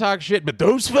want to talk shit, but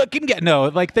those fucking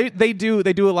like they do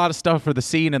a lot of stuff for the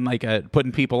scene and like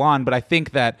putting people on, but I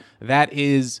think that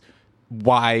is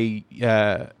why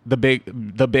the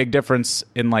big difference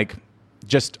in like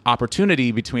just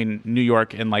opportunity between New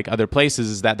York and like other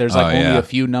places is that there's like only a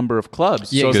few number of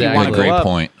clubs. Yeah, so exactly. if you want a Great club,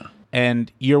 point.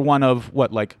 and you're one of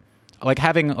what like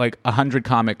having like 100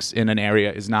 comics in an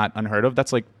area is not unheard of.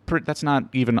 That's like that's not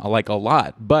even like a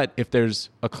lot. But if there's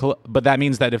but that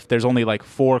means that if there's only like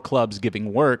 4 clubs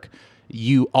giving work,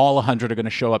 all 100 are going to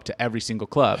show up to every single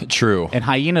club. True. And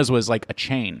Hyenas was like a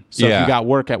chain. So if you got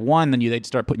work at one, then they'd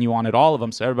start putting you on at all of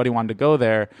them. So everybody wanted to go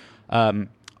there.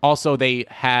 Also,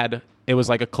 it was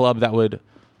like a club that would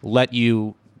let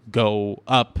you go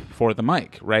up for the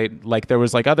mic, right? Like there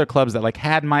was like other clubs that like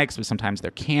had mics, but sometimes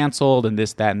they're canceled and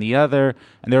this, that, and the other,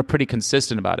 and they were pretty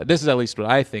consistent about it. This is at least what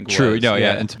I think. True. Was. No,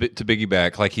 yeah. And to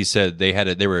piggyback, like he said,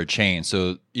 they were a chain.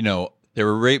 So you know, there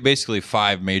were basically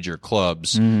 5 major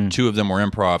clubs. 2 of them were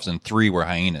improvs and 3 were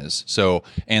hyenas. So,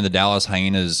 and the Dallas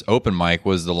Hyenas open mic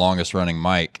was the longest running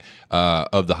mic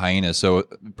of the hyenas. So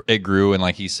it grew, and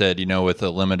like he said, you know, with a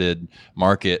limited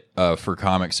market for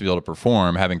comics to be able to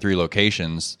perform, having 3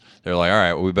 locations, they're like, all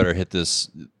right, well, we better hit this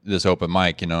open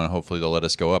mic, you know, and hopefully they'll let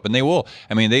us go up, and they will.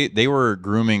 I mean, they were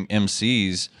grooming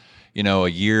MCs. You know, a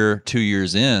year, 2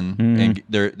 years in, and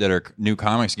that are new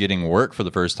comics getting work for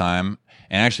the first time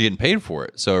and actually getting paid for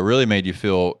it. So it really made you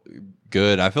feel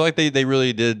good. I feel like they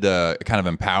really did kind of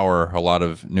empower a lot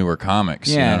of newer comics.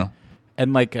 Yeah, you know?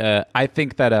 And like I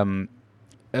think that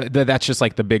that's just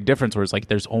like the big difference. Where it's like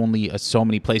there's only so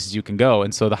many places you can go,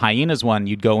 and so the Hyenas one,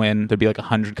 you'd go in, there'd be like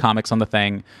 100 comics on the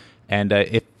thing, and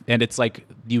it's like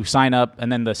you sign up,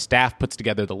 and then the staff puts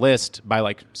together the list by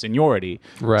like seniority.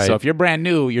 Right. So if you're brand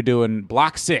new, you're doing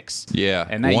block 6. Yeah.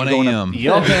 And then 1 you go a.m.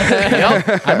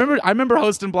 Yep. I remember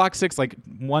hosting block 6 like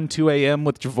 1, 2 a.m.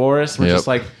 with Javoris. We're just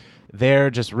like they're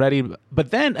just ready.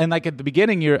 But then, and like at the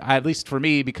beginning, you're, at least for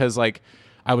me, because like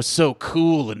I was so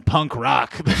cool and punk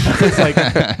rock. It's like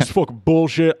it's fucking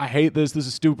bullshit. I hate this. This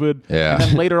is stupid. Yeah. And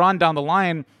then later on down the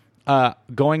line,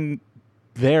 going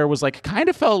there was like kind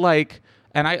of felt like.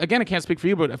 And I can't speak for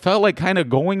you, but it felt like kind of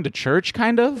going to church,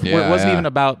 kind of, where it wasn't even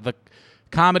about the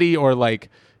comedy or like,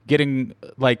 getting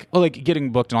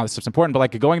getting booked and all this stuff's important, but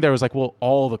like going there was like, well,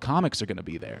 all the comics are going to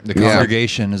be there. The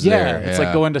congregation is there. It's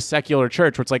like going to secular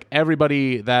church where it's like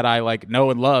everybody that I like know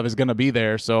and love is going to be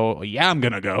there. So yeah, I'm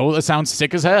going to go. That sounds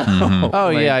sick as hell.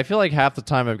 Oh Like, yeah, I feel like half the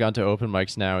time I've gone to open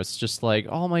mics now, it's just like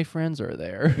all my friends are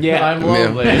there. Yeah. I'm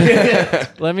lonely.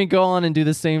 Let me go on and do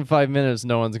the same 5 minutes.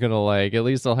 No one's gonna like. At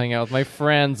least I'll hang out with my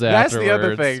friends That's afterwards. the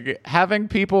other thing. Having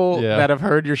people Yeah. that have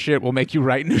heard your shit will make you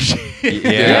write new shit.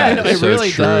 Yeah, no, it so really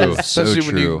true. does. So Especially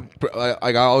when true. you,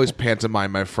 like, I always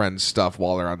pantomime my friends' stuff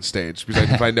while they're on stage because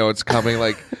if I know it's coming,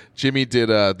 like Jimmy did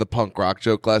the punk rock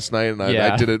joke last night, and I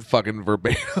Yeah. did it fucking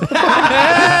verbatim.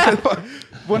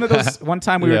 One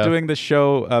time we were Yeah. doing this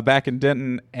show back in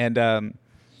Denton, and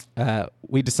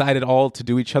we decided all to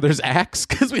do each other's acts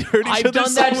because we heard each I've other done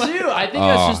so that much. too. I think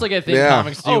that's just like a thing Yeah.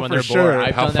 comics do Oh, when for they're sure. bored.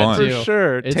 I've How done fun. that For too.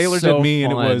 sure. It's Taylor so did me,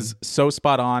 and it fun. was so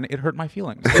spot on. It hurt my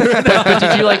feelings. But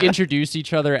did you like introduce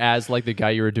each other as like the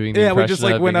guy you were doing? The Yeah, we impression just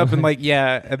like of went being up and like,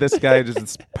 yeah, this guy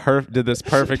just did this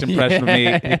perfect impression of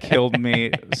me. He killed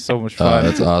me. So much Oh, fun.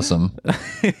 that's awesome.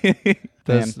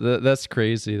 That's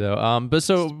crazy though. But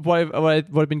so what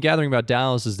I've been gathering about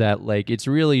Dallas is that like it's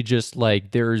really just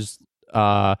like there's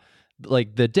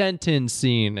like the Denton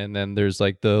scene, and then there's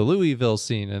like the Louisville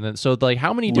scene, and then so like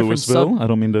how many different Louisville? I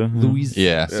don't mean to. Louis?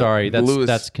 Yeah. Sorry, that's Louis-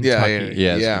 that's yeah, Kentucky.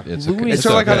 yeah. Yeah, it's okay. Louis- It's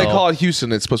sort of like how they Bill. call it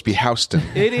Houston. It's supposed to be Houston.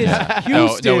 It is No,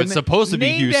 Houston. it's supposed to be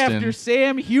named Houston. after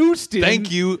Sam Houston.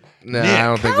 Thank you. No, I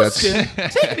don't think that's.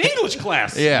 Take an English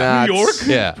class. Yeah. New York.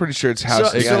 Yeah. Pretty sure it's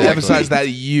Houston. You so- gotta emphasize that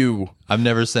you. I'm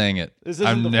never saying it. This isn't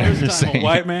I'm the never first time saying a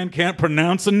white man can't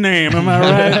pronounce a name. Am I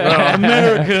right?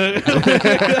 America.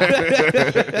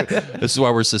 it. This is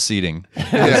why we're seceding.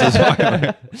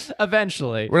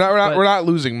 Eventually, We're not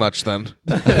losing much then.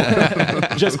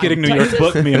 Just kidding. New York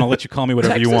booked me, and I'll let you call me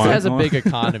whatever Texas you want. has a big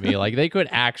economy. Like they could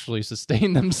actually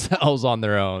sustain themselves on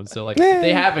their own. So like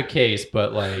they have a case,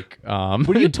 but like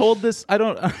Were you told this? I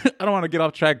don't want to get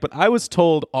off track, but I was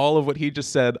told all of what he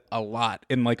just said a lot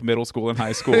in like middle school and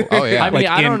high school. Oh, yeah. I mean, like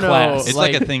I in don't know. class. It's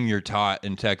like Like- a thing you're taught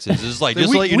in Texas. It's like,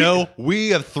 just to let you know, we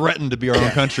have threatened to be our own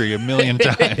country a million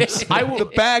times.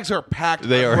 The bags are packed.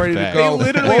 They I'm are ready packed. to go. They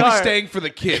literally We're are. staying for the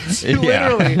kids.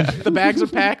 Literally, the bags are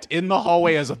packed in the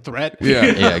hallway as a threat. Yeah.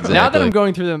 Yeah, exactly. Now that I'm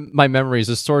going through my memories,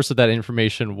 the source of that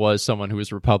information was someone who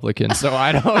was Republican. So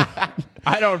I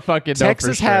don't fucking know.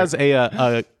 Texas for sure. has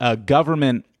a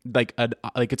government like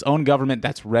its own government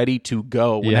that's ready to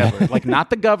go whenever. Like not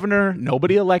the governor,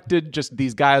 nobody elected, just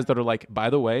these guys that are like,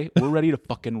 by the way, we're ready to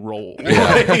fucking roll.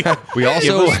 we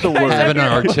also us the word. have an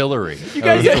artillery. You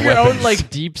guys have your own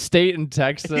like deep state in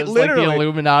Texas. Like the Literally.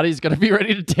 Illuminati is going to be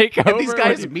ready to take over. And these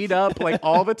guys meet up like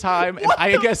all the time, and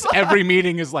I guess every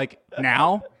meeting is like,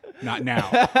 now, not now.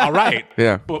 All right,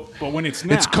 Yeah. but when it's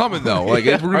now, It's coming though. Like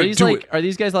we're Are gonna these do like it. are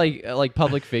these guys like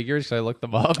public figures? Should I look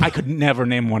them up? I could never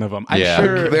name one of them. I'm Yeah.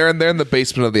 sure. They're in the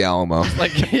basement of the Alamo.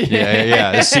 like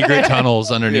Yeah. The secret tunnels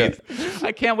underneath.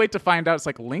 I can't wait to find out. It's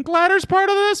like Linklatter's part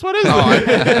of this. What is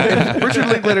it? If Richard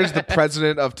Linklater's the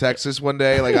president of Texas one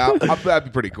day. Like that'd be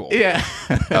pretty cool. Yeah,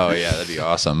 Oh yeah, that'd be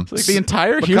awesome. like the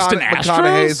entire Houston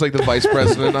McConaughey's Astros. like the vice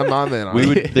president. I'm on then.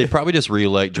 They'd probably just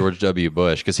reelect George W.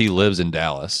 Bush because he lives in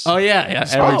Dallas. Oh yeah,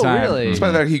 every Oh, time. really?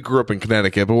 Despite that, he grew up in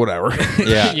Connecticut, but whatever.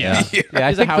 yeah. Yeah, I He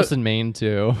has a think house the, in Maine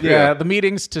too. yeah, the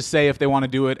meetings to say if they want to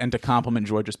do it and to compliment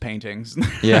George's paintings.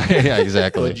 Yeah,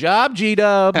 exactly. Good job,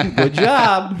 G-Dub. Good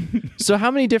job. So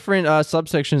how many different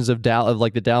subsections of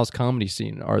like the Dallas comedy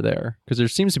scene are there? Because there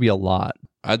seems to be a lot.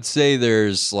 I'd say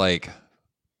there's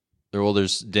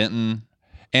there's Denton,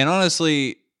 and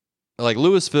honestly, like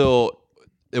Louisville,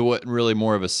 it wasn't really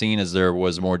more of a scene as there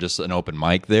was more just an open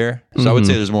mic there. So I would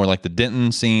say there's more like the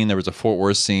Denton scene. There was a Fort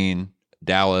Worth scene,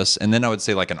 Dallas, and then I would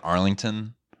say like an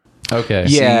Arlington. Okay.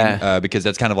 Yeah. Because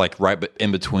that's kind of like right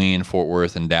in between Fort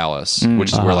Worth and Dallas,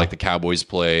 which is where like the Cowboys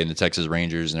play and the Texas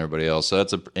Rangers and everybody else. So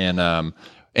that's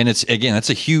and it's again that's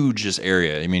a huge just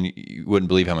area. I mean, you wouldn't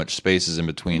believe how much space is in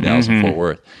between Dallas and Fort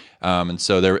Worth. And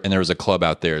so there was a club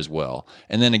out there as well.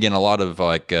 And then again, a lot of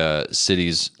like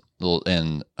cities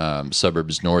and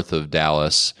suburbs north of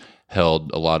Dallas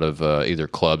held a lot of either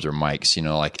clubs or mics. You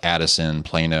know, like Addison,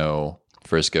 Plano,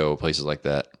 Frisco, places like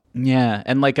that. Yeah,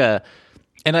 and like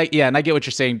and I get what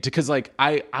you're saying because like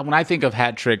I when I think of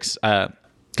hat tricks,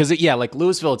 because like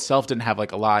Louisville itself didn't have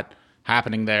like a lot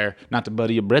happening there. Not to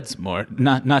buddy your bread some more.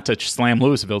 Not to slam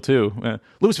Louisville too.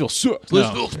 Louisville sucks.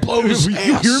 Louisville blows You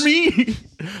ass. hear me?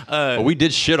 But we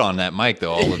did shit on that mic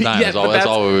though all the time. Yeah, but that's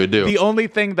all we would do. The only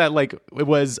thing that like it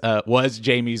was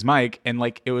Jamie's mic, and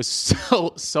like it was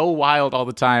so wild all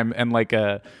the time, and like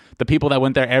the people that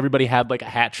went there, everybody had like a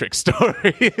hat trick story.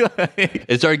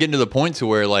 It started getting to the point to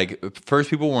where like first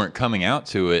people weren't coming out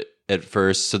to it at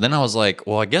first. So then I was like,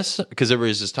 well, I guess because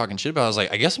everybody's just talking shit about it, I was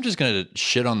like, I guess I'm just going to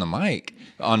shit on the mic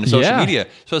on social media.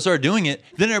 So I started doing it.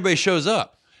 Then everybody shows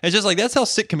up. It's just like, that's how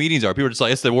sick comedians are. People are just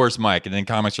like, it's the worst mic. And then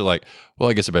comics are like, well,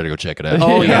 I guess I better go check it out.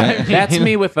 Oh, yeah. That's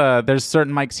me with, there's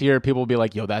certain mics here. People will be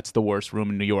like, yo, that's the worst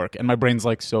room in New York. And my brain's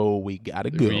like, so we got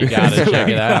to go. We got to check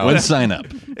it out. When sign up.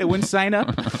 It wouldn't sign up.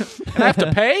 And I have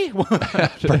to pay?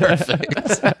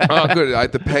 Perfect. Oh, good. I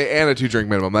have to pay and a 2-drink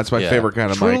minimum. That's my favorite kind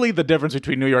of mic. Truly the difference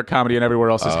between New York comedy and everywhere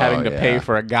else is having to pay yeah.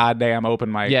 for a goddamn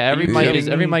open mic. Yeah, every Are you mic kidding is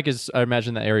me? I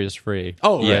imagine that area is free.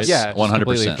 Oh, Yes, yeah.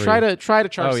 100%. free. Try to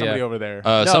charge Oh, somebody yeah. over there.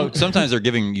 Sometimes they're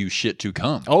giving you shit to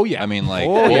come. Oh, yeah. I mean, like,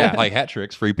 like hat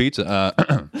tricks, free pizza.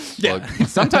 Yeah.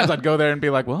 Sometimes I'd go there and be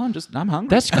like, well, I'm hungry.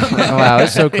 That's wow,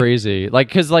 that's so crazy. Like,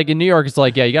 because like in New York, it's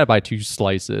like, yeah, you gotta buy 2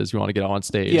 slices if you want to get on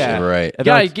stage. Yeah. Right. And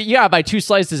You gotta buy 2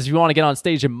 slices if you want to get on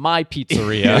stage in my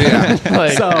pizzeria.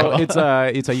 Like, so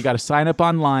it's you got to sign up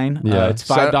online. Yeah. It's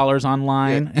 $5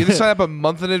 online. You can sign up a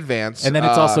month in advance. And then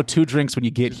it's also 2 drinks when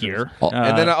you get here.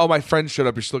 and then my friend showed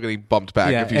up. You're still getting bumped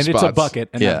back yeah, a few and spots. it's a bucket,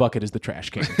 and Yeah. that bucket is the trash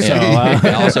can. So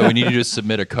And also, we need you to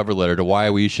submit a cover letter to why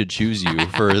we should choose you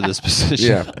for this position.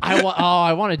 Yeah.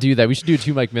 I want to do that. We should do a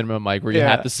 2 mic minimum mic where you Yeah.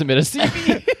 have to submit a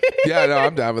CV. Yeah, no,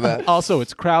 I'm down with that. also,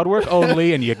 it's crowd work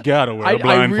only, and you gotta wear a I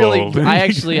blindfold.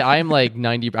 I'm like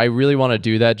 90. I really want to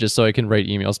do that just so I can write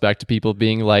emails back to people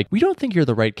being like, we don't think you're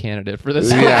the right candidate for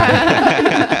this.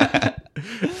 Yeah.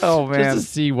 oh Just man, to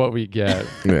see what we get.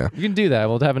 Yeah. You can do that.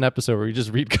 We'll have an episode where we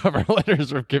just read cover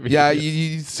letters from comedians. Yeah,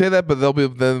 you say that, but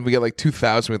then we get like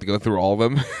 2,000. We have to go through all of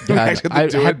them. I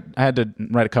do it. had to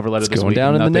write a cover letter this going week.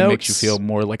 down and in the nothing makes you notes. feel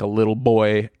more like a little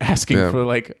boy asking Yeah. for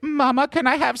like, Mama, can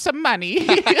I have some money?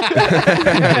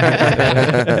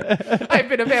 I've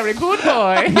been a very good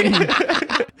boy.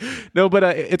 No, but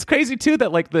it's crazy too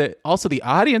that like the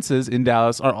audiences in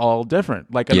Dallas are all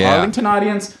different. Like an Yeah. Arlington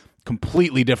audience,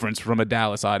 completely different from a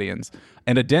Dallas audience,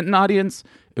 and a Denton audience.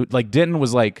 Like Denton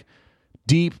was like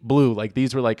deep blue. Like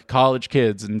these were like college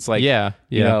kids, and it's like Yeah,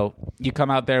 you yeah. know, you come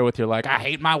out there with your like, I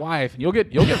hate my wife, and you'll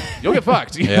get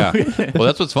fucked. you Yeah. know? Well,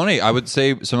 that's what's funny. I would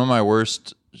say some of my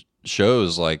worst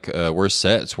shows, like worst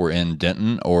sets, were in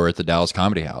Denton or at the Dallas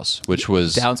Comedy House, which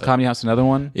was Dallas Comedy House, another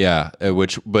one. yeah.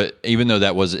 But even though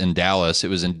that was in Dallas, it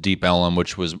was in Deep Ellum,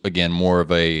 which was again more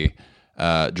of a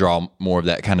draw more of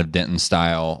that kind of Denton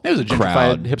style. It was a gentrified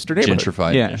crowd, hipster neighborhood.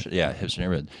 Gentrified, Yeah. hipster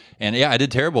neighborhood. And yeah, I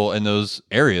did terrible in those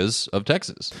areas of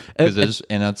Texas because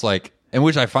and that's like. And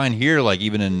which I find here, like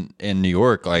even in New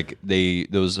York, like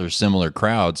those are similar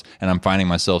crowds, and I'm finding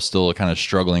myself still kind of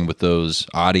struggling with those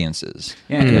audiences.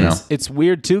 Yeah, you know? it's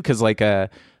weird too because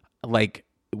like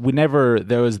whenever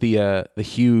there was the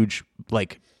huge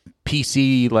like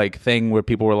PC like thing where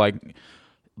people were like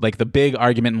the big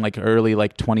argument in like early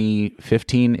like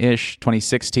 2015 ish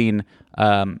 2016.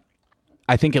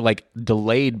 I think it like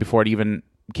delayed before it even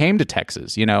came to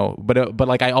Texas, you know, but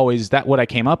like what I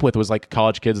came up with was like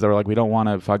college kids that were like, we don't want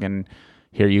to fucking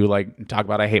hear you like talk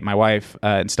about I hate my wife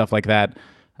and stuff like that.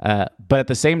 But at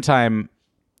the same time,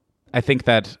 I think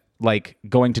that like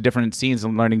going to different scenes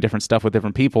and learning different stuff with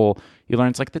different people, you learn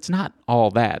it's like it's not all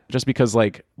that. Just because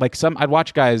like I'd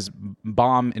watch guys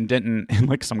bomb in Denton in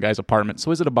like some guy's apartment. So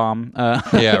is it a bomb?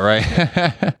 Yeah,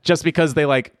 right. Just because they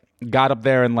like got up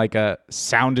there and like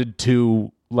sounded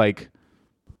to like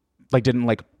didn't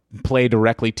like play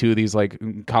directly to these like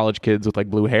college kids with like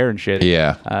blue hair and shit.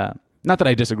 Yeah. Not that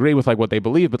I disagree with like what they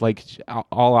believe, but like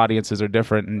all audiences are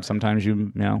different, and sometimes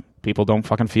you know people don't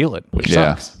fucking feel it, which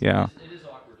Yeah. sucks. Yeah. It is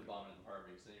awkward to bomb in an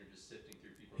apartment because then you're just sifting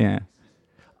through people. Yeah.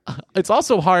 It's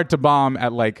also hard to bomb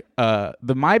at like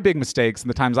my big mistakes and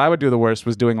the times I would do the worst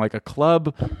was doing like a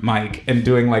club mic and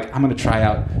doing like I'm gonna try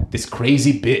out this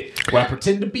crazy bit where I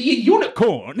pretend to be a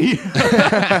unicorn.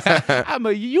 I'm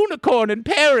a unicorn in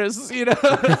Paris, you know.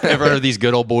 Ever heard of these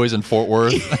good old boys in Fort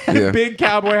Worth? Big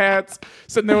cowboy hats,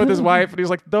 sitting there with his wife, and he's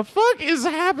like, "The fuck is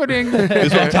happening?" This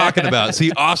is what I'm talking about.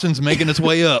 See, Austin's making its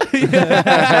way up. Pulls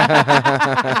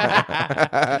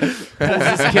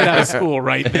this kid out of school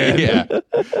right there. Yeah.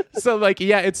 So like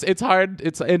it's hard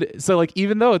so like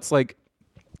even though it's like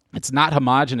it's not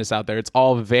homogenous out there, it's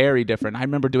all very different. I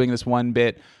remember doing this one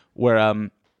bit where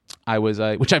I was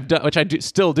which I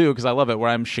still do because I love it, where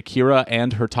I'm Shakira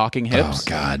and her talking hips. Oh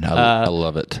God, I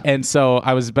love it. And so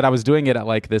I was doing it at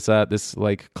like this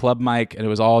like club mic, and it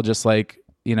was all just like,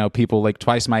 you know, people like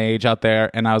twice my age out there,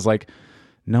 and I was like,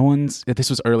 this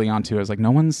was early on too. I was like,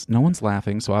 no one's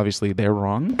laughing, so obviously they're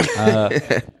wrong.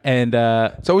 And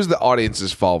It's always the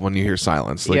audience's fault when you hear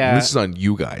silence. Like, Yeah. this is on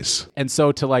you guys. and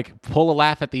so to like pull a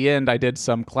laugh at the end, I did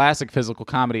some classic physical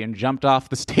comedy and jumped off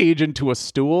the stage into a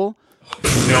stool.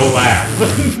 No laugh.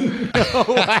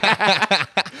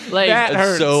 Like, That It's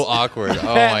hurts. so awkward.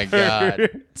 Oh my god.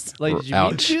 hurts. like, did you mean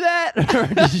Ouch. to do that, or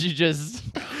did you just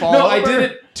fall No, I over?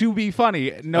 did it to be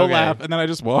funny. No Okay. laugh, and then I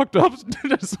just walked up.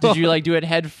 Did you like do it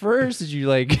head first? Did you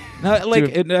like No,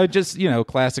 like just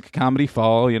classic comedy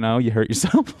fall. You hurt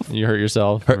yourself. you hurt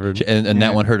yourself? And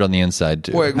that one hurt on the inside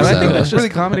too. Wait, But I So- think that's just really-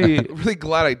 comedy. I'm really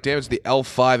glad I damaged the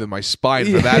L5 in my spine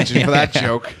for that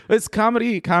joke. It's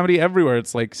comedy everywhere.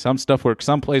 It's like some stuff works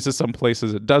some places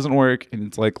it doesn't work, and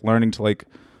it's like learning to like,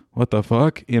 what the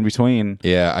fuck in between.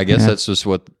 Yeah, I guess that's just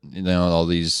what all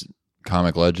these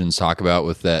comic legends talk about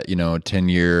with that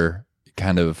 10-year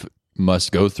kind of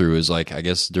must go through is like, I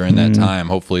guess during that time,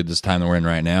 hopefully this time that we're in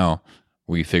right now,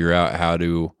 we figure out how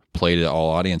to play to all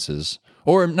audiences,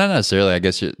 or not necessarily. I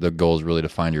guess the goal is really to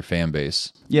find your fan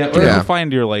base. Yeah, or Yeah. to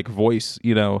find your like voice.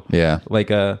 Yeah. Like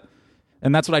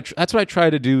and that's what I try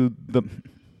to do.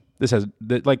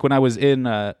 Like when I was in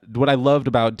what I loved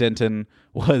about Denton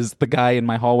was the guy in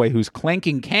my hallway who's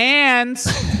clanking cans.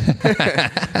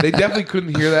 They definitely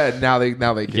couldn't hear that, and now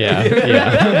they can.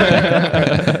 Yeah.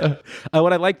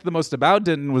 What I liked the most about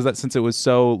Denton was that since it was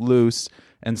so loose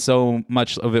and so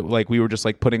much of it like we were just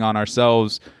like putting on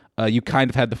ourselves, you kind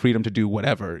of had the freedom to do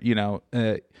whatever,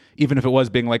 even if it was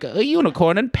being like a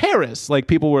unicorn in Paris. Like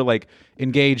people were like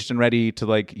engaged and ready to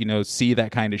like see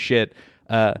that kind of shit,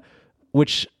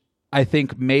 which I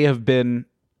think may have been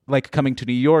like coming to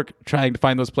New York, trying to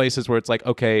find those places where it's like,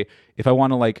 okay, if I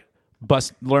want to like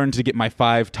learn to get my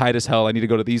 5 tight as hell, I need to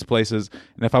go to these places.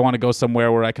 And if I want to go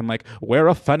somewhere where I can like wear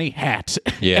a funny hat,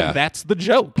 Yeah. and that's the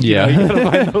joke. Yeah. You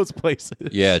gotta find those places.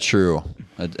 Yeah, true.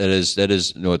 That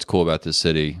is what's cool about this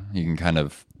city. You can kind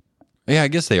of, I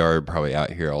guess they are probably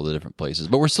out here all the different places,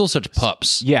 but we're still such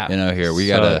pups. Yeah. Here we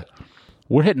So- gotta.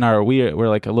 We're hitting we're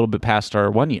like a little bit past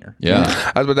our 1 year. Yeah.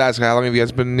 I was about to ask, how long have you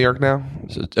guys been in New York now?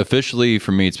 So officially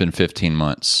for me, it's been 15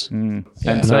 months. And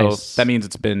so Nice. that means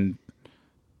it's been.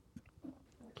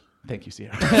 Thank you,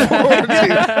 Sierra.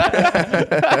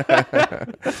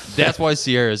 That's why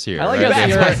Sierra's here. I like right?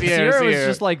 how Sierra was Sierra.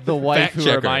 just like the wife Fact who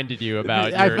checker. reminded you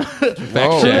about your.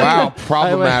 Oh, wow.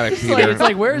 Problematic, It's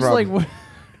like, where's like.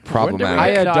 Problematic.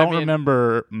 I No, I don't mean-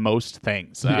 remember most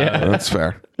things. Yeah. That's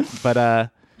fair. But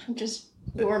Just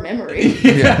your memory.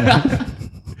 Yeah.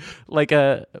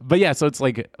 but yeah, so it's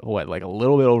like what, like a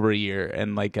little bit over a year,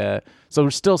 and so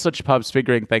we're still such pubs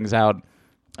figuring things out.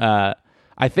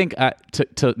 I think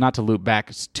to not to loop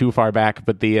back too far back,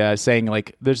 but the saying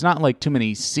like there's not like too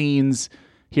many scenes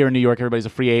here in New York. Everybody's a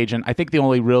free agent. I think the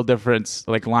only real difference,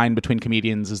 like line between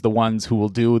comedians, is the ones who will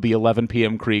do the 11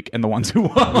 p.m. Creek and the ones who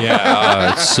won't.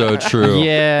 Yeah, it's so true.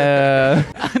 Yeah.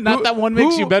 Not that one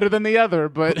makes who- you better than the other,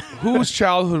 but Whose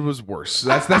childhood was worse?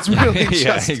 That's really Yeah,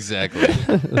 just, exactly.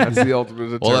 that's the ultimate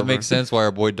determinant. Well, that makes sense why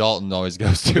our boy Dalton always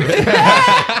goes to it.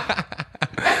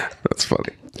 That's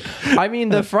funny. I mean,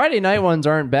 the Friday night ones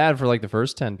aren't bad for like the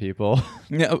first 10 people.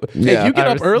 yeah. Yeah. If you get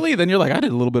I up was- early, then you're like, I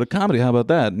did a little bit of comedy. How about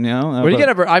that? When you get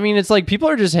up, I mean, it's like people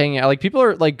are just hanging out. Like people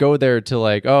are like go there to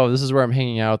like, oh, this is where I'm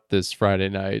hanging out this Friday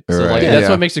night. So Right. like Yeah. that's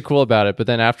what makes it cool about it. But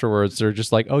then afterwards, they're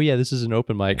just like, oh yeah, this is an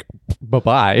open mic. Bye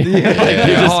bye.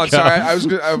 Yeah, hold on,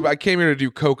 sorry. I came here to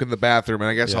do coke in the bathroom, and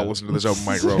I guess I'll listen to this open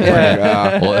mic real quick.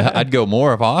 Well, I'd go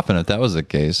more often if that was the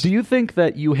case. Do you think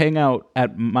that you hang out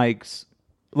at Mike's,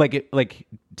 like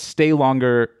stay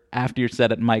longer after your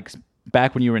set at Mike's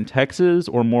back when you were in Texas,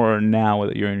 or more now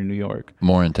that you're in New York?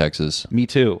 More in Texas. Me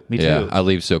too. Yeah, I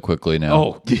leave so quickly now.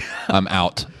 Oh, I'm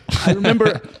out. I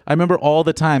remember all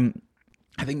the time.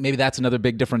 I think maybe that's another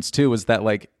big difference too. Was that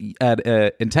like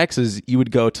in Texas you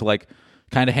would go to like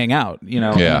kind of hang out,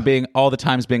 Yeah. and being all the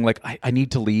times being like I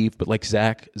need to leave, but like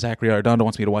Zachary Arredondo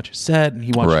wants me to watch his set, and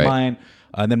he watched Right. mine.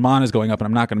 And then Mon is going up, and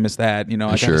I'm not going to miss that. I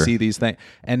got Sure. to see these things.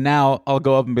 And now I'll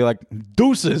go up and be like,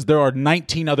 deuces, there are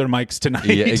 19 other mics tonight.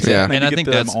 Yeah, exactly. And And I get think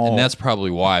to them that's probably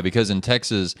why, because in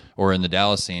Texas or in the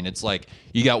Dallas scene, it's like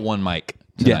you got one mic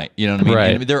tonight. You know what I mean?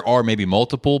 Right. And there are maybe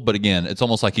multiple, but again, it's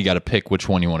almost like you got to pick which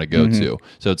one you want to go to.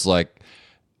 So it's like,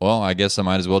 well, I guess I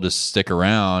might as well just stick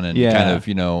around and Yeah. kind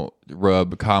of,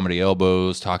 rub comedy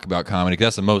elbows, talk about comedy. 'Cause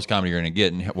that's the most comedy you're going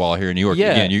to get while here in New York.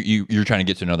 Yeah. Again, you're trying to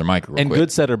get to another mic real and quick.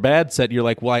 good set or bad set, you're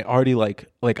like, well, I already like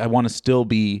I want to still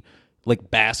be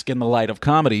like bask in the light of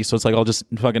comedy, so it's like I'll just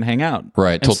fucking hang out,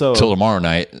 Right, And till tomorrow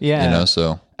night. Yeah.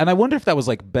 So And I wonder if that was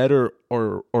like better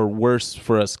or worse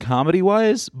for us comedy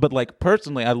wise. But like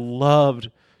personally, I loved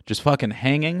just fucking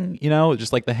hanging.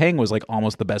 Just like the hang was like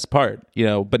almost the best part.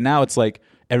 But now it's like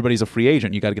everybody's a free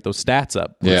agent. You got to get those stats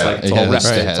up. Yeah, it's all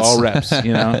reps. stats. It's all reps.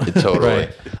 You know, Totally.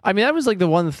 I mean, that was like the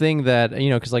one thing that,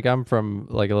 because like I'm from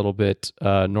like a little bit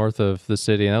north of the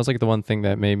city, and that was like the one thing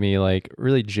that made me like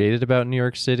really jaded about New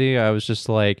York City. I was just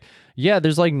like, yeah,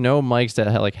 there's like no mics that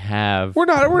like have. We're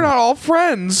not all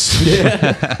friends.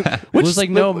 There's like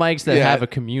no mics that have a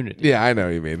community. Yeah, I know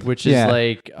what you mean. Which is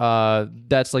like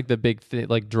that's like the big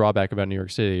like drawback about New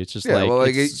York City. It's just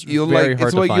it's you'll very hard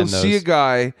it's to like find you'll those. see a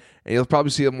guy and you'll probably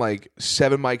see him like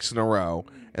 7 mics in a row,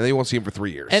 and then you won't see him for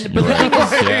 3 years. And but the thing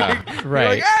is, Yeah. right?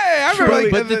 Like, hey, I remember.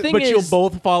 Like, but the thing but is, you'll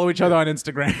both follow each other on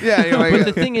Instagram. yeah, you're like, but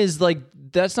the thing is, like,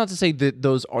 that's not to say that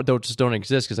those just don't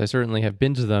exist, because I certainly have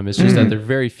been to them. It's just that they're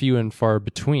very few and far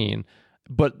between.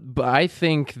 But I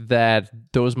think that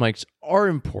those mics are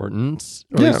important,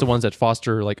 or at least the ones that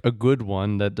foster like a good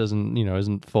one that doesn't,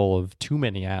 isn't full of too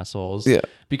many assholes. Yeah.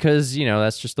 Because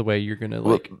that's just the way you're gonna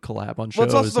like collab on shows.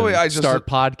 it's also the way and I just- start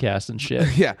podcasts and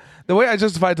shit. yeah. The way I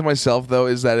justify it to myself though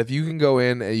is that if you can go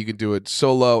in and you can do it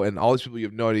solo, and all these people you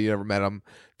have no idea, you never met them,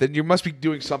 then you must be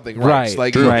doing something right. Right,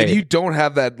 Like right. if you don't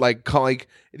have that, like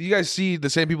if you guys see the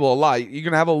same people a lot, you're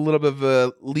gonna have a little bit of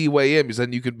a leeway in, because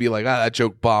then you could be like, that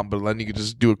joke bombed, but then you could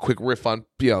just do a quick riff on,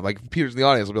 like Peter's in the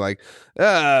audience will be like,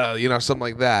 something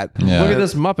like that. Yeah. Look at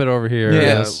this Muppet over here.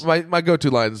 Yeah, my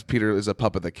go-to line is Peter is a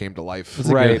puppet that came to life. That's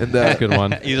a Right. good, that's a good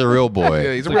one. He's a real boy.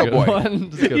 Yeah, he's a That's real good boy. one.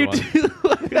 That's a good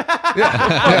one.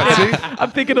 Yeah, see?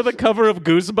 I'm thinking of the cover of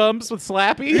Goosebumps with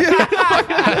Slappy.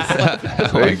 Oh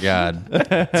my god.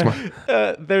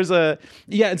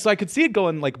 And so I could see it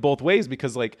going like both ways,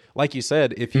 because like you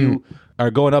said, if you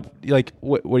are going up, like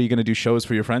what are you going to do, shows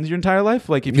for your friends your entire life?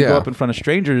 Like if you go Yeah. up in front of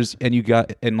strangers and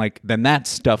then that's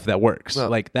stuff that works. Well,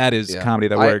 like that is Yeah. comedy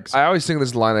that works. I always think of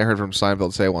this line I heard from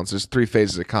Seinfeld say once. There's 3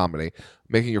 phases of comedy: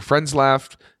 making your friends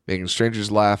laugh, making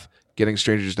strangers laugh, getting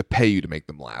strangers to pay you to make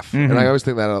them laugh. And I always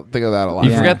think of that a lot.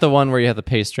 You Yeah. forget the one where you have to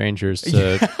pay strangers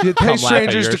to You pay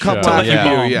strangers to come laugh at you.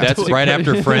 Yeah, That's right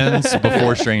after friends,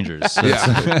 before strangers. So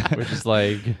it's- which is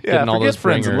like yeah, getting all forget those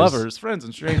friends and bringers. lovers, friends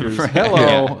and strangers.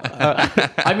 Hello.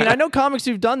 I mean, I know comics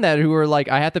who've done that who are like,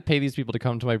 I have to pay these people to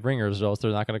come to my bringers, or else they're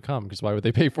not going to come. Because why would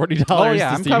they pay $40 Oh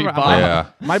yeah, to I'm see me covering bomb? Yeah.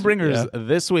 my bringers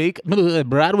this week.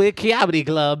 Broadway Comedy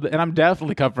Club, and I'm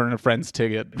definitely covering a friend's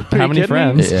ticket. Are How you many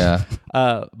kidding me? friends? yeah.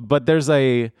 But there's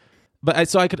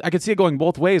so I could see it going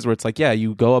both ways, where it's like, yeah,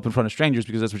 you go up in front of strangers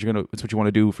because it's what you want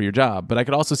to do for your job. But I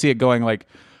could also see it going like,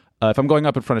 if I'm going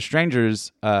up in front of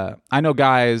strangers, I know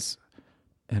guys,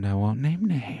 and I won't name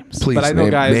names, Please but I know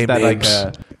name guys that names.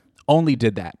 like only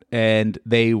did that, and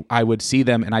I would see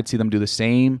them, and I'd see them do the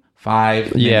same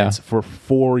 5 minutes for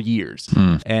 4 years,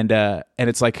 and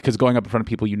it's like, because going up in front of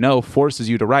people forces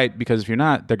you to write, because if you're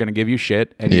not, they're gonna give you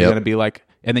shit, and you're Yep. gonna be like,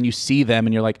 and then you see them,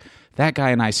 and you're like, that guy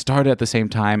and I started at the same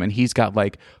time, and he's got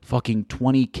like fucking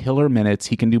 20 killer minutes.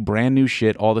 He can do brand new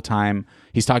shit all the time.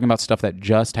 He's talking about stuff that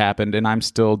just happened, and I'm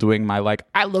still doing my like,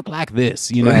 I look like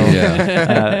this,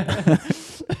 Yeah.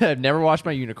 I've never washed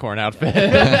my unicorn outfit.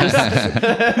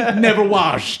 never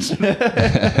washed.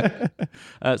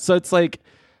 So it's like,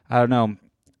 I don't know.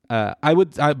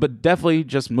 But definitely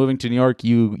just moving to New York,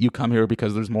 you come here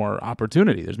because there's more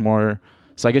opportunity. There's more.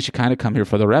 So I guess you kind of come here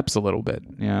for the reps a little bit,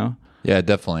 you know? Yeah,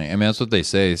 definitely. I mean, that's what they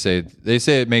say. They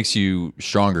say it makes you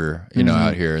stronger,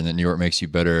 out here, and then New York makes you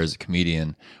better as a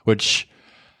comedian, which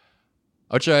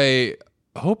I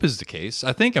hope is the case.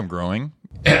 I think I'm growing.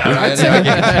 I'd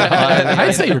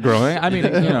say you're growing. I mean,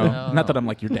 not that I'm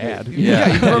like your dad.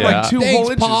 Yeah, you grow like 2 whole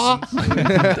inches.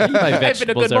 My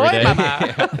vegetables every day.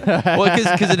 Well,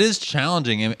 because it is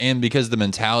challenging, and because the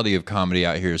mentality of comedy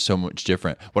out here is so much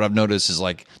different. What I've noticed is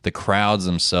like the crowds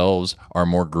themselves are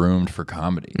more groomed for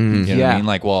comedy. You know what Yeah. I mean?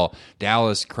 Like,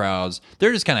 Dallas crowds,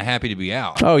 they're just kind of happy to be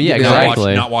out. Oh, yeah, Not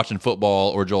exactly. not watching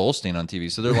football or Joel Osteen on TV.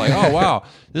 So they're like, oh wow,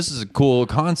 this is a cool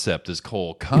concept. This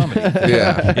whole comedy.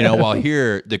 Yeah. While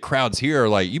here the crowds here are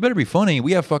like, you better be funny.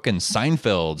 We have fucking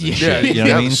Seinfelds and shit. You know what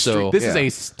yeah, I mean? the So This is a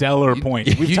stellar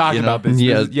point. We've talked you know, about this.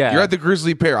 yeah. Yeah. You're at the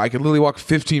Grizzly Pear. I can literally walk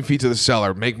 15 feet to the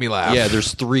cellar. Make me laugh. yeah,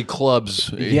 there's 3 clubs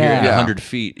here Yeah. at 100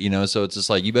 feet, so it's just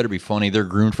like, you better be funny. They're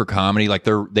groomed for comedy. Like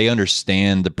they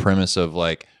understand the premise of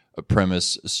like a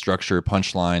premise, structure,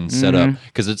 punchline, setup.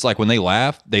 Because it's like when they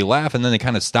laugh, and then they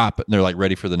kind of stop and they're like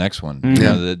ready for the next one.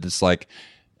 It's like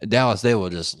Dallas, they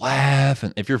will just laugh,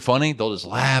 and if you're funny, they'll just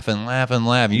laugh and laugh and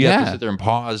laugh. You have to sit there and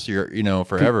pause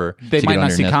forever. They to might get on not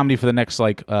your see net. comedy for the next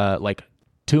like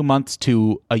 2 months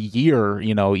to a year,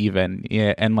 even.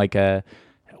 Yeah, and like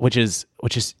which is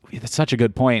that's such a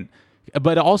good point.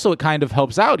 But also it kind of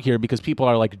helps out here because people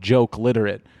are like joke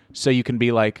literate. So you can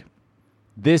be like,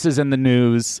 this is in the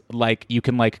news, like you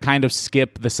can like kind of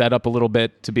skip the setup a little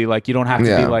bit to be like, you don't have to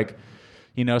Yeah. be like,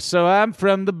 So I'm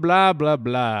from the blah blah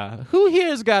blah. Who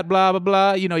here's got blah blah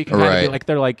blah? You can kind of be Right. like,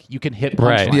 they're like, you can hit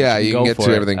Right. punchlines. Yeah, you can go get for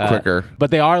to it. everything quicker.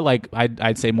 But they are like,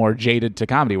 I'd say more jaded to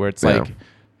comedy, where it's Yeah. like,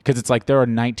 because it's like there are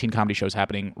 19 comedy shows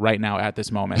happening right now at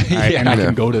this moment, all right? And I Yeah.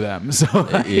 can go to them. So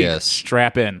like, Yes.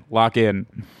 strap in, lock in.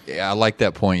 Yeah, I like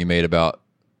that point you made about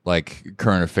like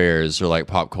current affairs or like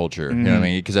pop culture. You know what I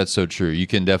mean? Because that's so true. You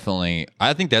can definitely.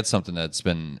 I think that's something that's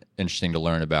been interesting to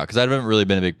learn about. Because I haven't really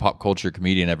been a big pop culture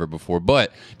comedian ever before,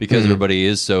 but because everybody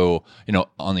is so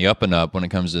on the up and up when it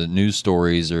comes to news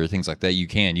stories or things like that, you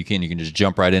can just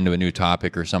jump right into a new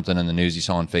topic or something in the news you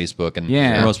saw on Facebook, and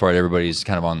Yeah. for the most part, everybody's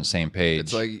kind of on the same page.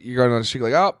 It's like you're going on the street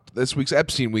like, oh, this week's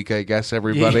Epstein week, I guess,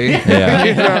 everybody.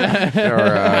 Yeah.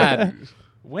 Or,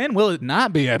 When will it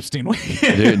not be Epstein week?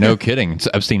 Dude, no kidding. It's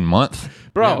Epstein month.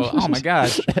 Bro, oh my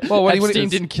gosh. well, when Epstein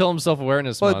didn't kill himself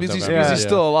awareness well, month. because November. he's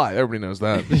still alive. Everybody knows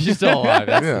that. He's still alive.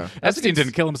 That's- Yeah. Epstein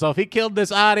didn't kill himself. He killed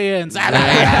this audience.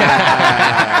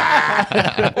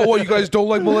 Oh, you guys don't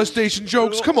like molestation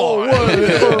jokes? Come on.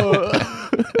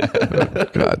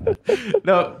 God.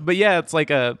 No, but yeah, it's like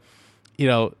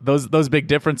those big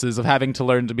differences of having to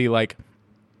learn to be like,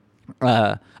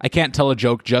 I can't tell a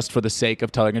joke just for the sake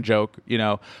of telling a joke,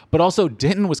 But also,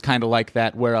 Denton was kind of like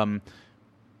that, where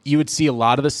you would see a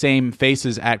lot of the same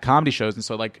faces at comedy shows, and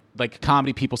so like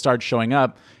comedy people started showing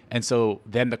up, and so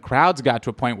then the crowds got to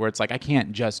a point where it's like, I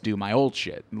can't just do my old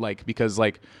shit, because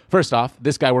first off,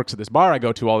 this guy works at this bar I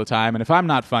go to all the time, and if I'm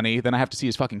not funny, then I have to see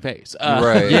his fucking face.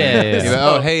 Right. Yeah.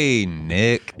 Oh, hey,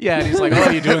 Nick. Yeah, and he's like, "Oh,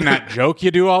 you doing that joke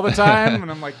you do all the time?" And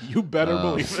I'm like, "You better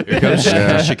believe it." Here comes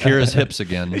Shakira's hips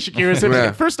again. Shakira's hips.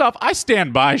 Yeah. First off, I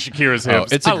stand by Shakira's Oh,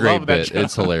 hips. it's a I great love that bit. show.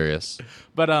 It's hilarious.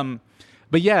 But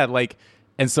yeah,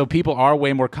 and so people are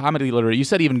way more comedy literate. You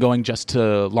said even going just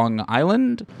to Long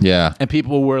Island, Yeah. and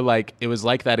people were like, it was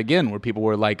like that again, where people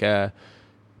were like,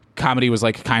 comedy was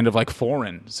like kind of like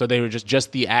foreign. So they were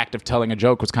just the act of telling a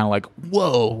joke was kind of like,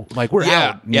 whoa, like we're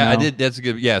out. you Yeah, I know? did. That's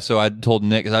good. Yeah, so I told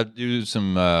Nick, because I do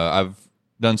some, I've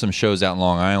done some shows out in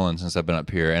Long Island since I've been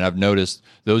up here, and I've noticed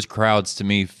those crowds to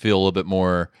me feel a little bit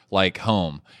more like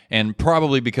home. And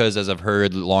probably because, as I've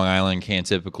heard, Long Island can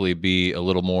typically be a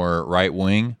little more right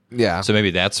wing. Yeah. So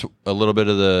maybe that's a little bit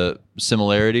of the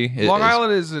similarity. Long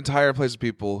Island is an entire place of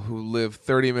people who live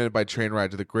 30-minute by train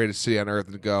ride to the greatest city on earth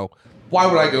and go, why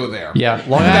would I go there? Yeah,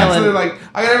 Long That's Island. like,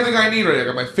 I got everything I need right here. I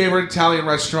got my favorite Italian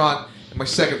restaurant and my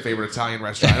second favorite Italian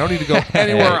restaurant. I don't need to go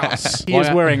anywhere else. He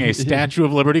is wearing a Statue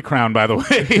of Liberty crown, by the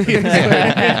way.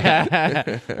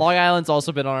 Long Island's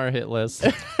also been on our hit list.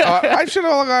 I should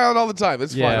have Long Island all the time.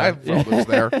 It's fun. Yeah. I have relatives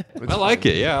there. It's I like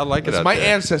it. Yeah, I like it. fun. out My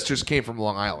there. ancestors came from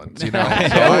Long Island, So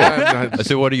I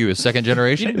So what are you, a second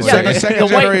generation? Yeah, second, the second white-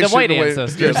 the generation. white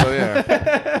ancestors.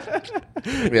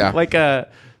 Yeah.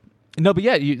 No, but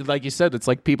yeah, like you said, it's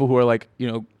like people who are like,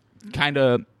 kind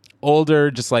of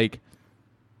older, just like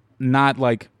not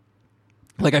like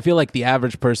I feel like the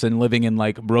average person living in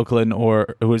like Brooklyn,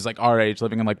 or who is like our age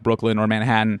living in like Brooklyn or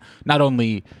Manhattan, not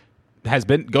only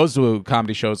goes to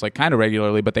comedy shows like kind of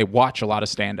regularly, but they watch a lot of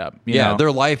stand up. Yeah,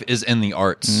 their life is in the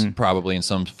arts, probably in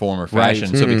some form or Right.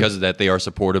 fashion. So because of that, they are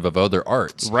supportive of other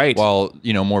arts. Right. While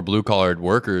more blue collared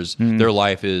workers, their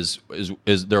life is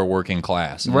their working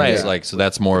class. And Right. It's like so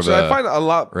that's more of So a I find a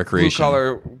lot recreation. blue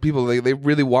collar people they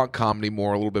really want comedy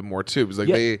more, a little bit more too. Because like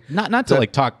they not to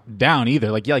like talk down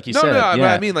either. Like you no, said, but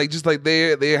yeah. I mean like just like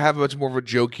they have much more of a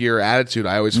jokier attitude.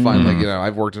 I always find like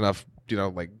I've worked enough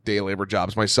like day labor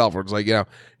jobs myself where it's like you're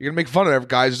gonna make fun of every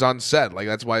guys who's on set. Like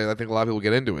that's why I think a lot of people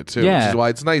get into it too. Yeah. Which is why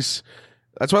it's nice.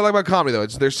 That's what I like about comedy though.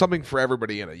 There's something for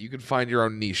everybody in it. You can find your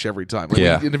own niche every time. Like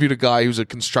Yeah. we interviewed a guy who's a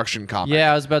construction comic.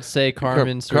 Yeah, I was about to say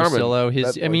Carmen Carmen. Sorsillo.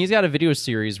 That- He's got a video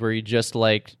series where he just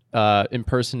like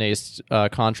impersonates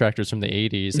contractors from the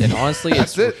 80s, and honestly,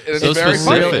 it's That's it. And it's So very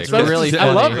specific. funny. it's really funny.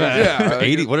 I love that. Yeah.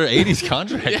 80. What are 80s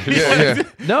contractors? Yeah.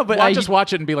 No, but Just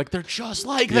watch it and be like, they're just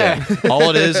like that. All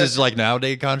it is like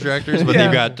nowadays contractors, but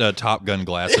they've got Top Gun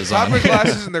glasses on. Opera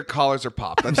glasses and their collars are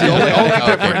popped. That's the only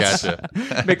difference. Okay,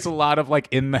 gotcha. Makes a lot of like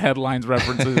in the headlines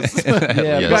references. Yeah,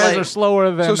 Yes. You but, guys like, are slower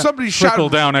than So somebody shot- trickle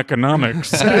down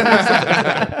economics.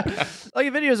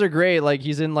 like the videos are great. Like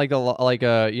he's in like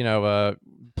a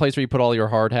place where you put all your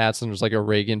hard hats, and there's like a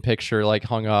Reagan picture like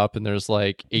hung up, and there's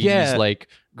like 80s Yeah. like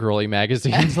girly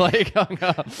magazines like hung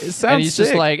up. sounds and he's just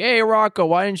sick. like, "Hey Rocco,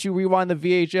 why didn't you rewind the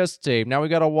VHS tape? Now we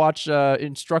got to watch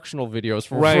instructional videos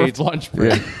for Right. lunch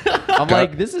break." I'm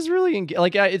like, this is really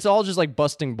it's all just like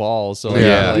busting balls. So like,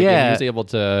 Yeah. like, Yeah. he was able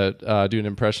to do an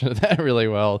impression of that really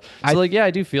well. So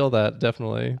I do feel that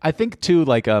definitely. I think too,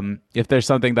 like if there's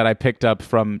something that I picked up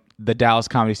from the Dallas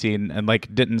comedy scene and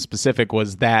like Denton specific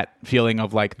was that feeling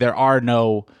of like there are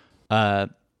no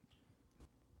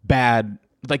bad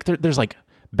like there's like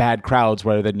bad crowds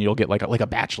where then you'll get like a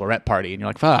bachelorette party and you're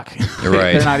like, fuck.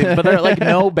 Right. They're not even, but they're like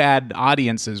no bad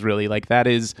audiences really. Like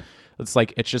it's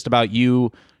like, it's just about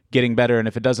you getting better. And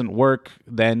if it doesn't work,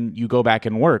 then you go back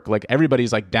and work. Like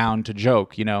everybody's like down to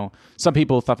joke, you know. Some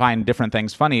people find different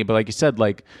things funny, but like you said,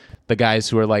 like the guys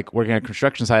who are like working at a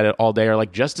construction site all day are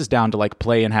like just as down to like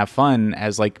play and have fun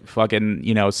as like fucking,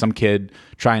 you know, some kid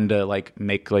trying to like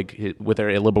make like with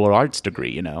their liberal arts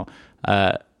degree, you know.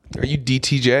 Are you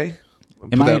DTJ? Put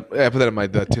that in my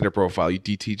Tinder profile. You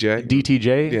DTJ?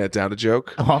 DTJ? Yeah, down to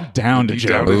joke. Oh, I'm down to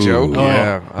joke. Down to joke?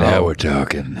 Yeah. Now we're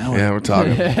talking. We're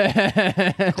talking.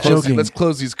 Let's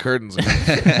close these curtains. And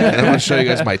I'm going to show you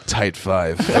guys my tight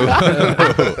 5.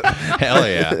 Hell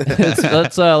yeah.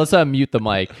 Let's mute the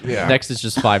mic. Yeah. Next is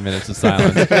just 5 minutes of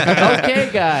silence. Okay,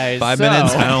 guys. 5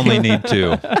 minutes. I only need 2.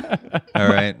 All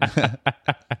right.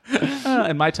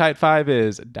 And my type 5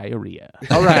 is diarrhea.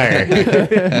 All right.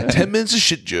 10 minutes of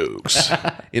shit jokes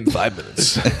in 5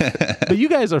 minutes. But you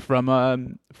guys are from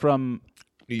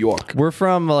New York. We're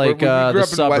from like We grew the up in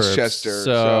suburbs, Westchester.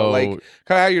 so like kind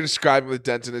of how you're describing with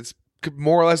Denton, it's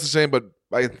more or less the same, but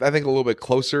I think a little bit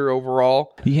closer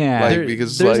overall. Yeah. Like, there,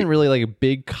 because there like, isn't really like a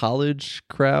big college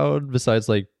crowd besides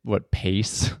like what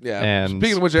Pace. yeah. And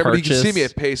Speaking of which, everybody can see me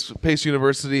at Pace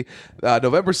University,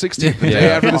 November 16th, the day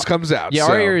after this comes out. Yeah,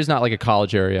 so. our area is not like a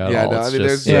college area at Yeah, all. no, It's I mean,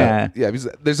 just, because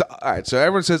there's all right. So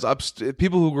everyone says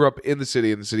people who grew up in the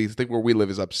city think where we live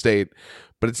is upstate,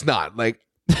 but it's not. Like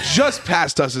just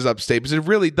past us is upstate, because it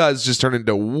really does just turn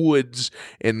into woods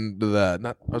in the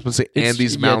I was going to say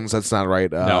Andes Mountains. That's not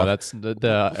right. no, that's the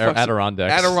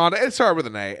Adirondacks. Adirondack. It started with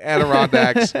an A.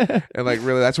 Adirondacks, and like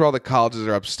really, that's where all the colleges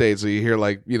are upstate. So you hear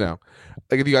like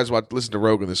like if you guys listen to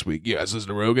Rogan this week, you guys listen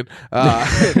to Rogan.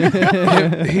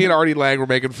 He and Artie Lang were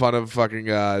making fun of fucking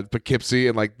Poughkeepsie,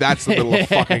 and like that's the middle of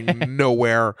fucking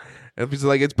nowhere. And it's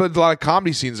like but a lot of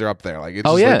comedy scenes are up there. Like it's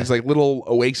just like these like little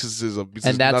oases of,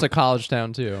 and that's a college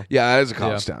town too. Yeah, that is a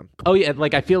college town. Oh yeah,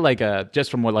 like I feel like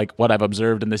just from what I've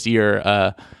observed in this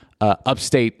year,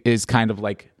 upstate is kind of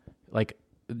like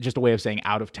just a way of saying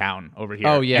out of town over here.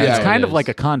 Oh, yeah. And it's Yeah, kind it of is. like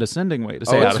a condescending way to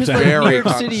say it's out of just town. very New York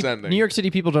City, condescending. New York City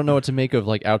people don't know what to make of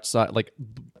like outside, like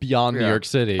beyond New York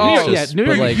City. Oh, It's just- New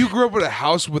but, York- like, You grew up in a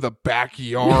house with a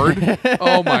backyard.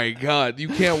 Oh my god, you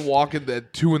can't walk in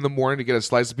at 2 a.m. to get a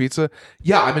slice of pizza.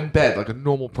 Yeah, I'm in bed like a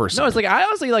normal person. no, it's like I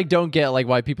honestly like don't get like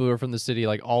why people who are from the city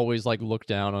like always like look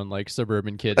down on like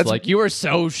suburban kids. That's- like you are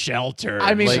so sheltered.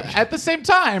 I mean, like, at the same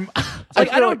time,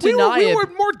 like, I don't deny we it. were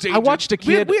more dangerous. I watched a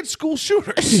kid. We had school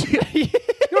shooters.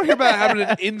 You don't hear about it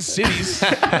happening in cities.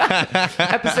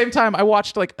 At the same time, I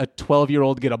watched like a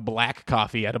 12-year-old get a black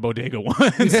coffee at a bodega once.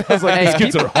 I was like, Hey, these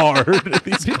kids are hard.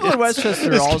 These people in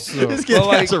Westchester also. This kid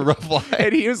has a rough life.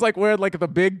 And he was like wearing like the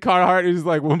big Carhartt. He was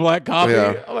like one black coffee.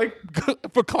 Yeah. I'm like,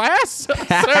 for class, sir,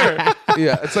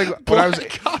 Yeah, it's like when I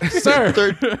was.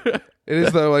 sir. It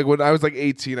is though. Like when I was like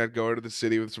 18, I'd go into the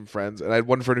city with some friends, and I had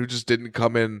one friend who just didn't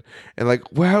come in, and like,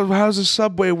 well, how's the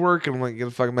subway work? And I'm like, get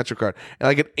a fucking Metro card, and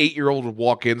like an 8-year-old would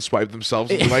walk in, swipe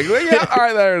themselves, and be like, yeah, all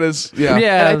right, there it is. Yeah,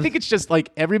 Yeah. And I think it's just like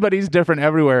everybody's different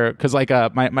everywhere. Because like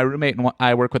my roommate and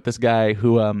I work with this guy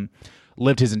who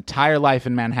lived his entire life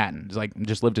in Manhattan. He's like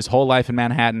just lived his whole life in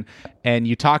Manhattan. And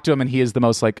you talk to him, and he is the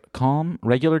most like calm,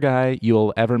 regular guy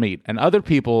you'll ever meet. And other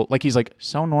people, like he's like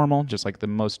so normal, just like the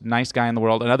most nice guy in the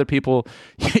world. And other people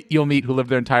you'll meet who live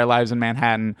their entire lives in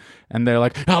Manhattan, and they're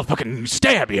like, "I'll fucking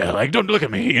stab you! Like, don't look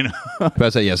at me!" You know. But I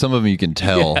say, yeah, some of them you can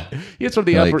tell. He's from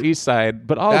the Like- Upper East Side,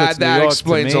 but all of it's New that York to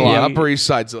explains a me. lot. Upper East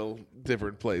Side's a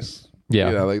different place. Yeah.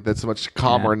 you know, like that's a much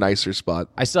calmer, nicer spot.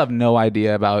 I still have no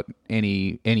idea about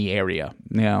any area.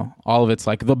 You know, all of it's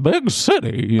like the big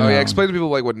city. You Oh know? yeah, explain to people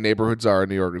like what neighborhoods are in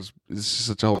New York. Is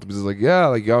such a whole. Because like you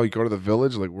go to the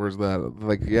Village. Like where's that?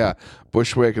 Like yeah,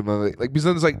 Bushwick, and then like because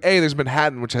then it's like there's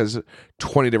Manhattan, which has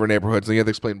 20 different neighborhoods, and you have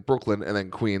to explain Brooklyn and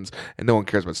then Queens, and no one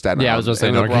cares about Staten Yeah, I Island. was just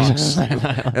saying and the no one Bronx, cares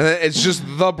about Staten and then it's just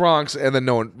the Bronx, and then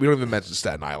we don't even mention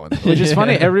Staten Island. Which is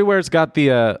funny. Everywhere's got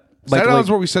the Staten Island's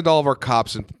where we send all of our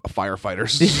cops and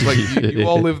firefighters. Like you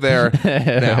all live there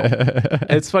now.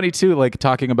 It's funny too, like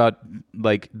talking about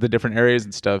like the different areas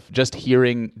and stuff. Just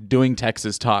doing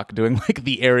Texas talk, doing like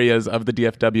the areas of the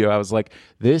DFW. I was like,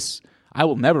 this. I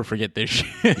will never forget this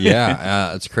shit.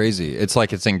 Yeah, it's crazy. It's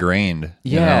like it's ingrained.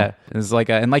 you know? It's like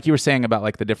and like you were saying about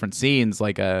like the different scenes,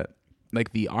 like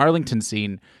the Arlington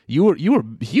scene. You were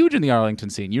huge in the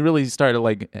Arlington scene. You really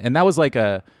started and that was like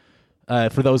a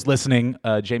For those listening,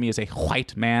 Jamie is a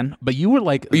white man, but you were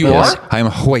like Yes, I'm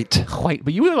white. white,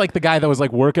 but you were like the guy that was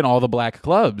like working all the black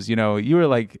clubs. You know, you were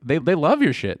like they love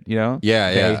your shit. You know,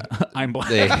 Yeah. I'm black.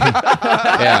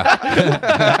 Yeah.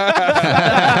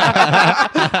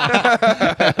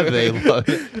 They love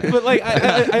it. But like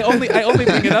I only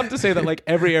bring it up to say that like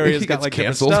every area's got gets like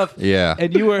canceled. different stuff. Yeah.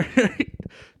 And you were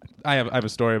I have a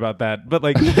story about that. But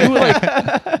like you were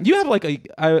like you have like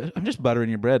I'm just buttering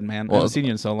your bread, man. I haven't seen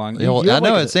you in so long. Yeah, well, You I have,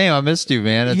 know like, it's Sam. I missed you,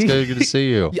 man. It's good to see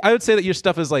you. I would say that your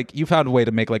stuff is like you found a way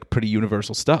to make like pretty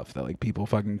universal stuff that like people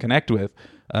fucking connect with.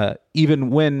 Even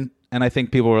when and I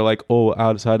think people were like, "Oh,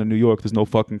 outside of New York, there's no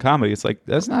fucking comedy." It's like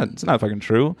it's not fucking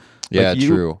true. Yeah, Like,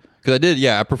 true. Because I did.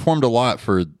 Yeah, I performed a lot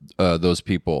for those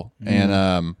people,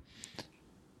 and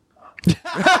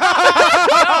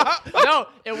No,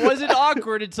 it wasn't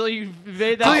awkward until you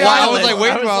made that. I was like, silence.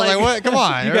 wait, I was like, what? Come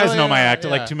on, You guys really? know my act. I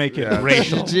Yeah. like to make it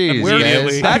racial. Jeez, We're yes.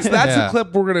 manly. That's Yeah. the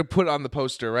clip we're gonna put on the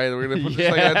poster, right? We're gonna put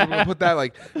Yeah. we're gonna put that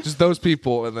like just those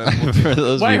people, and then for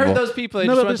those When I people. heard those people, it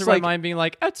No, just no, went just through like- my mind being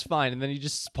like, "That's fine," and then you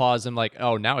just pause and like,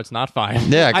 "Oh, now it's not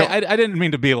fine." Yeah, I didn't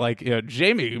mean to be like,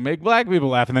 Jamie, you make black people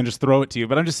laugh and then just throw it to you.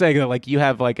 But I'm just saying that like you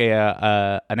have like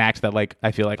an act that like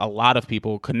I feel like a lot of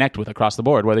people connect with across the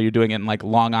board, whether you're doing it in like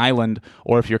Long Island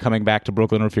or if you're coming back to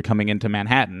Brooklyn or if you're coming into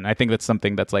Manhattan. I think that's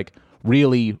something that's like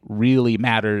really, really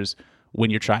matters when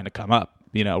you're trying to come up.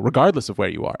 You know, regardless of where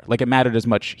you are, like it mattered as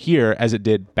much here as it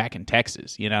did back in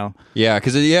Texas. You know, Yeah,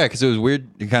 because it was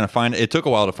weird to kind of find. It took a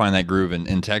while to find that groove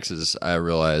in Texas. I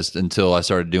realized until I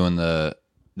started doing the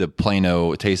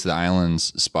Plano Taste of the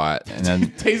Islands spot, and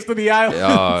then Taste of the Island.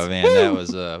 oh man, that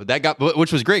was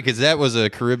which was great because that was a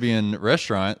Caribbean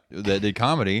restaurant that did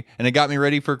comedy, and it got me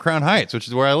ready for Crown Heights, which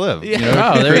is where I live. You know,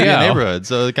 Oh, there you Caribbean go. neighborhood,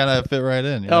 so it kind of fit right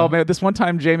in. You know? Oh man, this one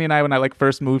time Jamie and I, when I like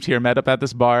first moved here, met up at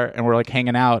this bar and we're like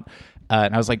hanging out.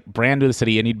 And I was like brand new to the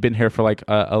city, and he'd been here for like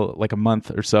a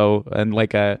month or so, and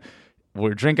like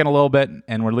we're drinking a little bit,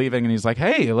 and we're leaving, and he's like,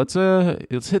 "Hey, let's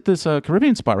hit this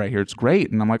Caribbean spot right here. It's great."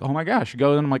 And I'm like, "Oh my gosh!" You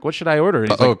go, and I'm like, "What should I order?"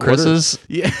 And he's like, Chris's. "Order-"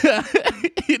 Yeah,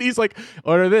 and he's like,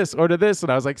 order this," and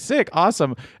I was like, "Sick,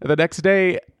 awesome." And the next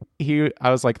day,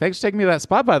 I was like, "Thanks for taking me to that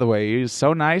spot, by the way. He was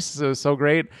so nice, it was so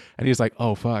great." And he was like,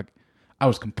 "Oh fuck." I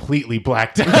was completely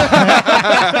blacked out.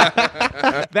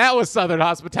 That was Southern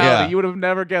hospitality. Yeah. You would have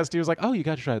never guessed. He was like, "Oh, you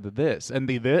got to try this and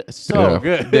the this." So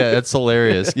good. Yeah, it's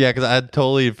hilarious. Yeah, because I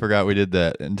totally forgot we did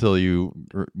that until you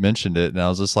mentioned it, and I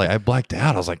was just like, I blacked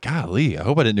out. I was like, golly, I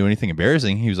hope I didn't do anything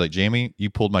embarrassing. He was like, Jamie,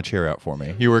 you pulled my chair out for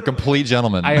me. You were a complete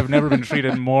gentleman. I have never been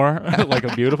treated more like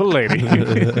a beautiful lady.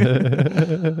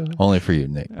 Only for you,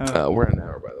 Nick. we're an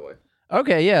hour, by the way.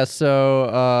 Okay, yeah.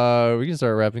 So we can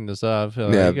start wrapping this up.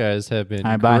 Yeah. You guys have been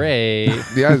All right, bye. great.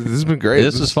 Yeah, this has been great.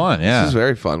 This is fun. Yeah, This is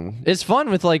very fun. It's fun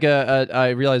with like I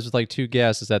realize with like two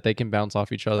guests is that they can bounce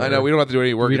off each other. I know we don't have to do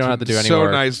any work. We don't It's have to been do any so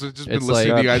work. nice. It's just been It's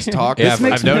listening like- to you guys talk. yeah. This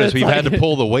makes I've noticed me- we've had to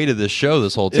pull the weight of this show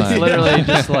this whole It's time. literally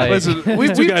just like Listen, we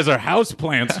You guys are house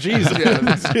plants. Jesus.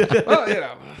 well, you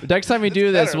know. next time we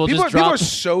do this, we'll people, just people drop. are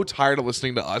so tired of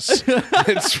listening to us.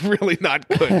 It's really not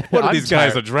good. What are I'm these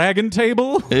guys? tired. A dragon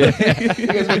table? You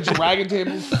guys make dragon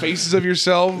tables, faces of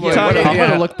yourself. Like, I'm what- gonna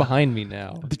Yeah. look behind me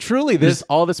now. Truly,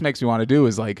 all this makes me want to do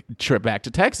is like trip back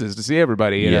to Texas to see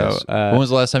everybody. You Yes. know, When was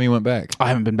the last time you went back? I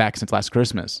haven't been back since last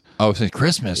Christmas. Oh, since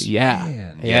Christmas. Yeah,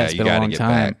 Man. yeah, it's you been a gotta long get time.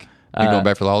 back. You going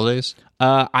back for the holidays?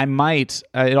 I might.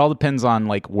 It all depends on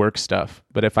like work stuff.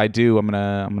 But if I do, I'm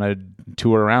gonna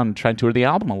tour around, try and tour the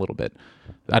album a little bit.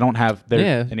 I don't have there.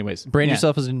 Yeah. Anyways, Brand yeah.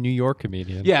 yourself as a New York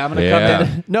comedian. Yeah, I'm gonna Yeah. come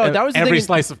in. No, that was the every thing-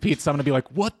 slice of pizza. I'm gonna be like,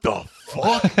 what the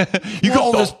fuck? You got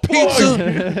all this pizza.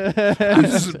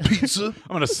 This is pizza. I'm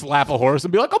gonna slap a horse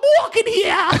and be like, I'm walking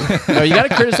here. No, you got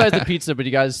to criticize the pizza, but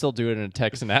you guys still do it in a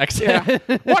Texan accent.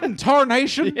 What in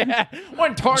tarnation? Yeah.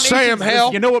 One tarnation. Sam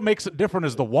Hell. You know what makes it different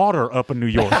is the water up in New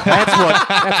York.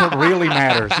 That's what really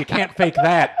matters. You can't fake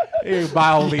that. You buy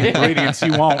all the ingredients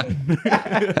you want.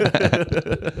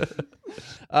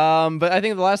 But I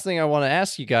think the last thing I want to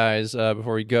ask you guys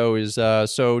before we go is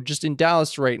so just in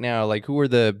Dallas right now, like who are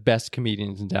the best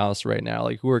comedians in Dallas right now?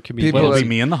 Like who are comedians? People It'll that- be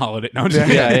me in the holiday. No, I'm just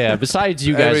kidding. yeah. Besides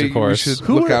you guys, Everybody of course. We should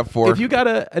Who look are- out for. If you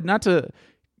gotta not to,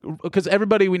 because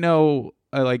everybody we know,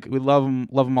 like we love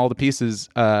them all to pieces.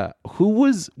 Who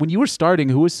was when you were starting?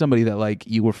 Who was somebody that like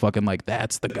you were fucking like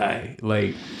that's the guy?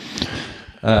 Like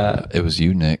It was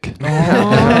you, Nick. you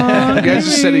guys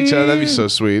just said each other. That'd be so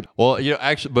sweet. Well,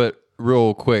 actually, but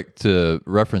real quick to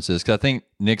reference this, because I think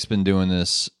Nick's been doing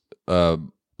this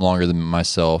longer than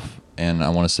myself. and I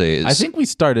want to say I think we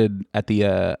started at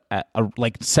the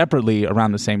like separately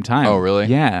around the same time. Oh, really?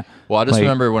 Yeah. Well, I just Like-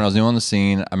 remember when I was new on the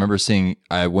scene, I remember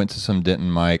I went to some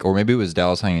Denton mic, or maybe it was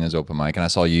Dallas Hyenas open mic, and I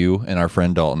saw you and our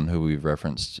friend Dalton, who we've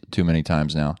referenced too many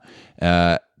times now.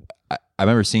 I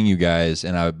remember seeing you guys,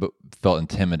 and I felt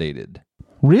intimidated.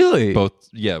 Really?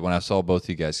 When I saw both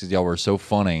you guys, because y'all were so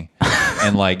funny,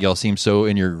 and like y'all seemed so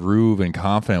in your groove and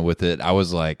confident with it. I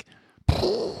was like,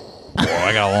 oh,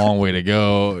 I got a long way to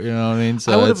go. You know what I mean?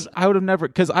 So I would have never,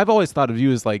 because I've always thought of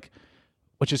you as like,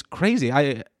 which is crazy.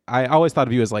 I always thought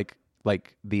of you as like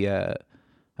the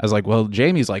I was like, well,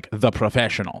 Jamie's like the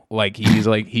professional. Like he's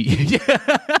like he. all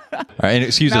right, and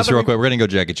excuse us real quick. We're gonna go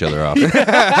jack each other off.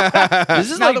 This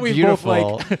is Now like that we've beautiful.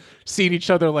 both like seen each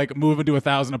other like move into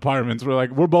 1,000 apartments, we're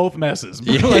both messes.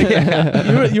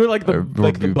 Like, you were like the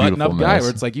beautiful button up guy mess. where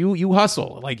it's like you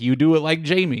hustle, like you do it like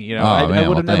Jamie. You know, Oh, I man,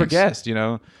 would have well, never thanks. guessed. You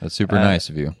know, That's super nice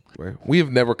of you. We have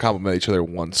never complimented each other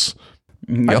once.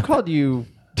 I've called you.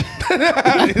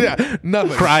 Yeah,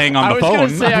 nothing. crying on I the was phone. gonna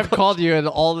say I've called you, and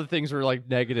all the things were like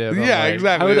negative. I'm Yeah, like,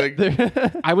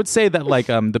 exactly. I would say that like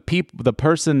the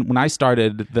person when I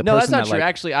started the No, that's person not that, true. like,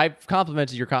 Actually, I've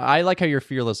complimented your. I like how you're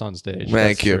fearless on stage.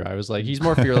 Thank That's you. true. I was like, he's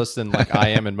more fearless than like I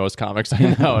am in most comics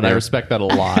I know, and I respect that a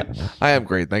lot. I am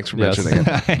great. Thanks for Yes. mentioning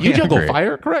it. you juggle great.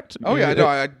 fire, correct? Oh yeah, no,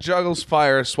 I juggles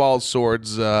fire, swallows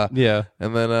swords. Yeah.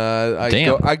 and then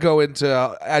Damn. I go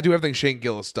into I do everything Shane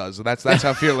Gillis does, and that's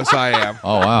how fearless I am.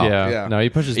 Oh wow. Yeah. No, he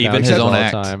pushes Even boundaries his all own the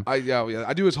act. time.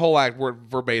 I do his whole act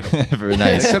verbatim. Very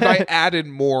nice. Except I added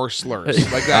more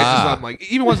slurs. Like that. I'm like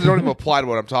even ones that don't even apply to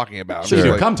what I'm talking about. I'm So you just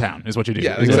do like, Come Town is what you do.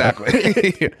 yeah,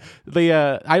 exactly.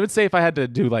 I would say if I had to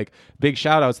do like big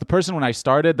shout outs, the person when I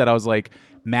started that I was like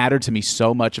mattered to me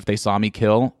so much if they saw me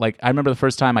kill. Like I remember the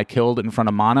first time I killed in front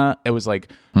of Mana, it was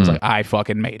like I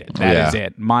fucking made it. That is Yeah.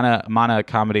 it. Mana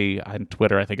Comedy on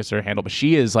Twitter, I think is her handle, but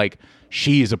she's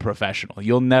a professional.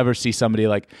 You'll never see somebody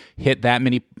like hit that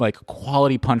many like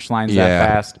quality punchlines that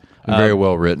fast. Very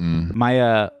well written.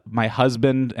 My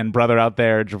husband and brother out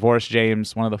there, Divorce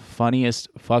James, one of the funniest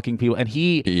fucking people, and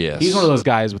Yes. he's one of those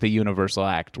guys with a universal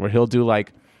act where he'll do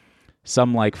like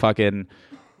some like fucking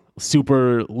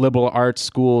super liberal arts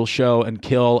school show and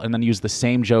kill, and then use the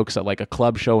same jokes at like a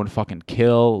club show and fucking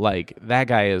kill. Like that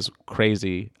guy is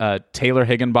crazy. Taylor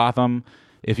Higginbotham,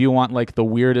 if you want like the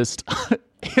weirdest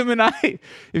him and I,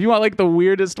 if you want like the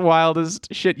weirdest, wildest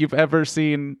shit you've ever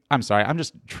seen. I'm sorry, I'm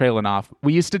just trailing off.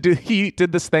 He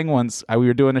did this thing once. We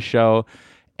were doing a show,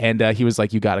 and he was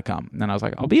like, "You got to come." And I was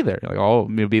like, "I'll be there." Like, "Oh,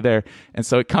 you'll be there." And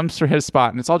so it comes for his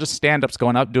spot, and it's all just stand-ups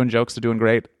going up, doing jokes, they're doing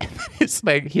great. And then it's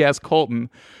like he has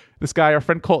Colton, this guy, our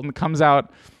friend Colton, comes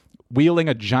out wheeling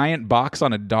a giant box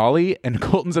on a dolly, and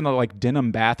Colton's in a like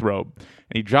denim bathrobe,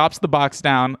 and he drops the box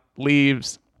down,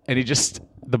 leaves, and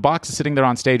the box is sitting there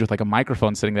on stage with like a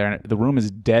microphone sitting there, and the room is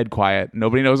dead quiet.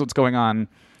 Nobody knows what's going on.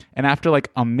 And after like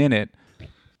a minute,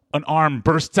 an arm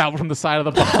bursts out from the side of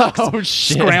the box,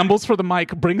 scrambles for the mic,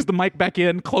 brings the mic back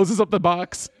in, closes up the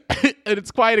box, and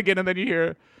it's quiet again. And then you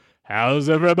hear, "How's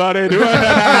everybody doing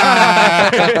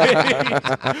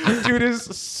tonight?" Dude is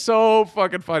so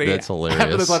fucking funny. That's hilarious.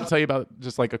 After this, I'll have to tell you about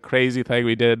just like a crazy thing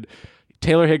we did.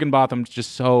 Taylor Higginbotham's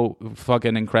just so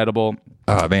fucking incredible.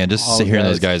 Oh man, just All hearing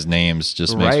those guys. guys' names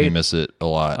just makes me Right? miss it a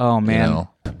lot. Oh, man. You know?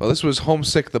 Well, this was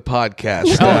Homesick the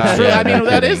podcast. Oh, true. yeah, I mean, no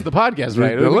that kidding. is the podcast,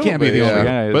 right? A We little can't be bit, the only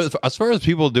yeah. guys. But as far as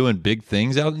people doing big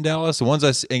things out in Dallas, the ones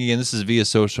and again, this is via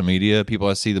social media. People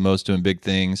I see the most doing big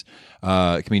things.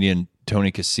 Comedian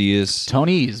Tony Casillas.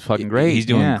 Tony's fucking great. He's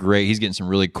doing yeah. great. He's getting some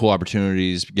really cool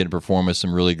opportunities, getting to perform with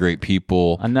some really great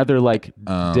people. Another like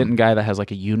Denton guy that has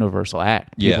like a universal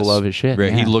act. People Yes. love his shit.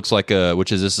 Right. He yeah. looks like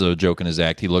this is a joke in his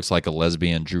act. He looks like a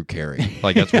lesbian Drew Carey.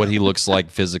 Like that's what he looks like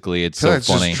physically. It's so That's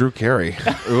funny. just Drew Carey.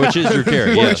 Which is Drew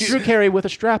Carey. Well, Yes. it's Drew Carey with a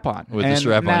strap on. With the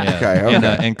strap on, yeah. Okay, And,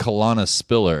 okay. and Kalana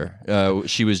Spiller,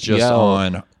 she was just Yo.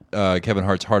 on Kevin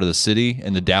Hart's Heart of the City.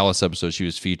 In the Dallas episode, she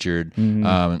was featured.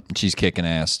 She's kicking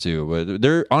ass too. But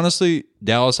they're honestly,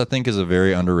 Dallas, I think, is a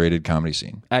very underrated comedy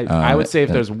scene. I would say if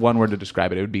there's one word to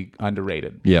describe it, it would be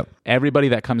underrated. Yep. Everybody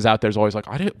that comes out there is always like,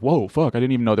 I didn't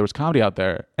even know there was comedy out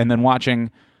there. And then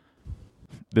watching,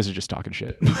 this is just talking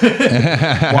shit.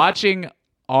 Watching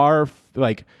our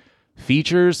like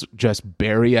features just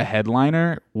bury a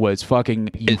headliner was fucking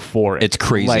euphoric. It's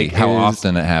crazy Like, how it was-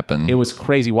 often it happened. It was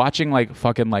crazy watching like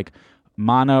fucking like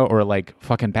Mana or like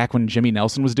fucking back when Jimmy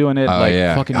Nelson was doing it. Oh, like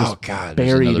yeah. fucking Oh, just God, there's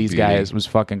bury another these beauty. guys was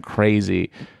fucking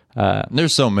crazy.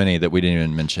 There's so many that we didn't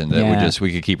even mention that Yeah.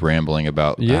 we could keep rambling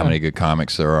about Yeah. how many good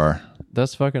comics there are.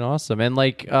 That's fucking awesome. And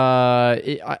like,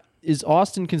 is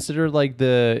Austin considered like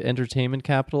the entertainment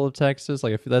capital of Texas?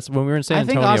 Like, if that's when we were in San I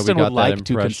think Antonio, Austin we got would like that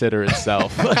to impression. consider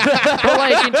itself. But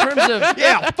like in terms of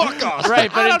Fuck off.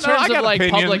 right, but in terms I of got like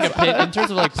opinions. public opinion, in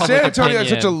terms of like public San Antonio has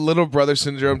opinion, such a little brother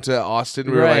syndrome to Austin.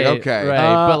 We were right, like, okay.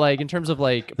 right. But like in terms of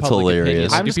like public hilarious. opinion,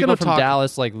 like, I'm do just people gonna from talk-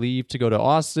 Dallas like leave to go to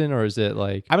Austin, or is it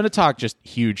like I'm going to talk just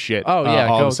huge shit. Oh, yeah,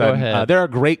 all go- of a sudden. go ahead. There are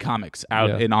great comics out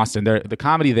Yeah. in Austin. The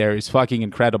comedy there is fucking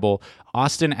incredible.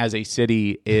 Austin as a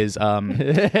city is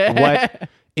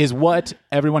what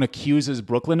everyone accuses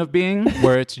Brooklyn of being,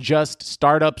 where it's just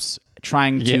startups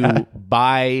trying to Yeah.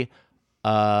 buy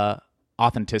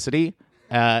authenticity.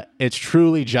 It's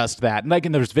truly just that.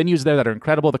 And there's venues there that are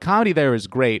incredible. The comedy there is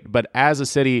great, but as a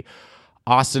city,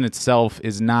 Austin itself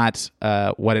is not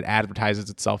what it advertises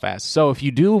itself as. So if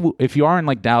you are in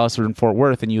like Dallas or in Fort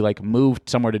Worth and you like move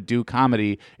somewhere to do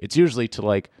comedy, it's usually to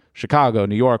like Chicago,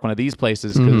 New York, one of these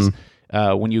places, because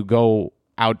when you go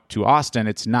out to Austin,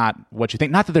 it's not what you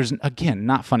think. Not that there's, again,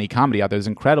 not funny comedy out there. There's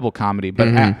incredible comedy, but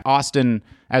Austin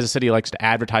as a city likes to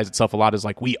advertise itself a lot as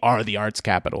like, we are the arts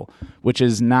capital, which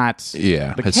is not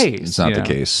the case. It's not you the know?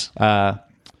 case.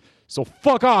 So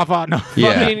fuck off. No,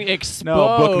 Yeah. fucking exposed?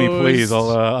 no, book me, please.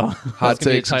 Hot That's gonna be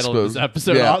the takes title of exposed. this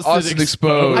episode. Yeah, Austin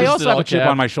exposed. I also in have all a chip caps.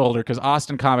 on my shoulder because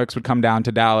Austin comics would come down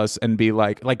to Dallas and be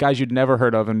like guys you'd never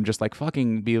heard of and just like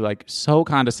fucking be like so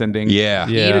condescending. Yeah.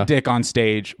 Eat Yeah. a dick on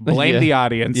stage, blame Yeah. the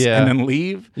audience, Yeah. and then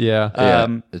leave. Yeah. Yeah,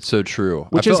 it's so true.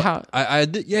 which I is felt- how- I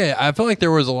felt like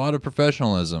there was a lot of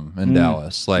professionalism in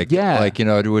Dallas, like Yeah. like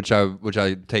which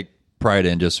I take pride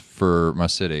in just for my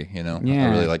city. I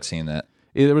Yeah. really like seeing that.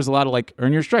 There was a lot of like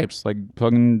earn your stripes, like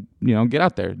fucking get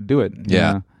out there, do it. you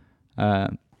Yeah. know?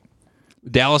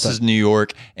 Dallas is New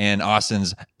York and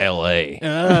Austin's L.A.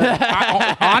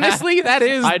 Honestly, that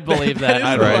is. I'd believe that.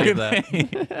 I'd Right. believe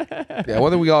that. Yeah,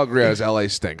 one thing we all agree on is LA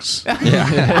stinks.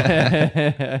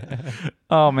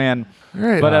 Oh man.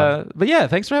 right. But yeah,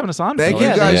 thanks for having us on. Thank Phil.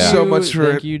 you guys Yeah. so much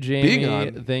for thank you, Jamie. being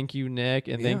on. Thank you, Nick,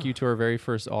 and thank you to our very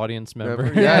first audience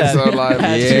member. Yeah, so live.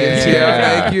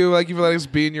 Yeah. Thank you for letting us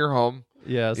be in your home.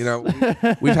 Yes.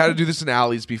 We've had to do this in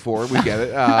alleys before. We get it.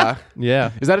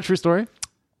 Yeah. Is that a true story?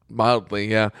 Mildly,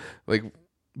 yeah. Like,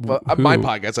 but Who? my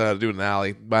podcast, I had to do it in an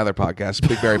alley. My other podcast,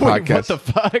 Big Berry podcast. What the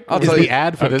fuck? I'll Is tell the you-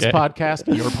 ad for this Okay. podcast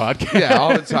your podcast? Yeah,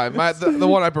 all the time. The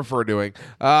one I prefer doing.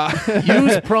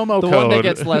 Use promo The code. one that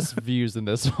gets less views than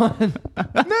this one.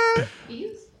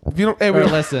 Views? If you don't, hey, we Or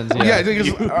don't- listens. Yeah. yeah, because,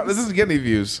 this doesn't get any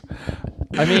views.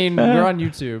 I mean, we're on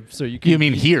YouTube, so you can You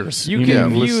mean hears? you Yeah, can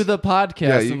view listen- the podcast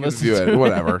Yeah, you and can listen do to it.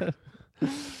 Whatever.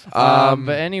 But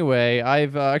anyway,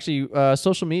 I've actually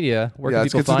social media. Where can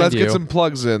Let's people find let's you? get some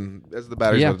plugs in as the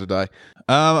battery's Yeah. about to die.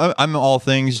 I'm all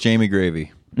things Jamie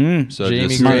Gravy. So Jamie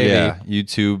just, Gravy. yeah,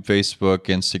 YouTube, Facebook,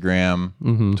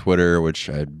 Instagram, Twitter, which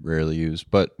I rarely use,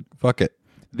 but fuck it.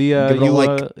 The Give it a you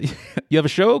like. you have a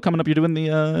show coming up. You're doing the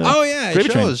Oh yeah, Gravy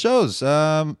Train. shows.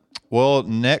 Well,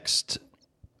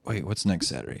 what's next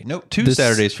Saturday? No, two This-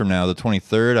 Saturdays from now, the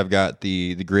 23rd. I've got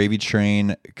the Gravy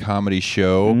Train comedy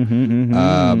show,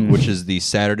 which is the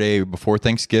Saturday before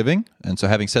Thanksgiving. And so,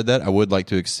 having said that, I would like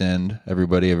to extend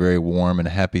everybody a very warm and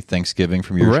happy Thanksgiving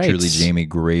from yours Right. truly, Jamie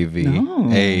Gravy.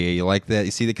 Hey, you like that?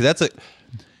 You see that?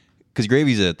 Because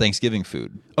gravy's a Thanksgiving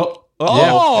food. Oh,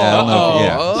 I don't know if-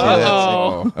 yeah.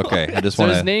 Oh. See, that's- okay, I just So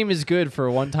want his to. name is good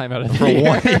for one time out of the For year.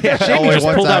 one, Jamie just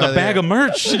pulled out a bag of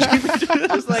merch.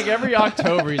 Just like every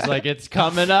October, he's like, "It's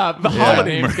coming up. The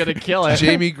holiday name's gonna kill it."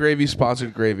 Jamie Gravy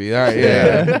sponsored gravy. All right,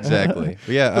 Yeah, yeah. exactly.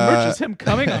 But yeah, merch is him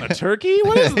coming on a turkey.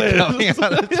 What is this?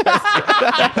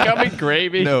 Coming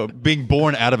gravy. No, being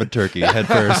born out of a turkey head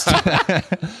first.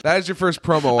 That is your first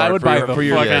promo. I art would for buy your, the for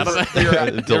your, fuck out of that. for your,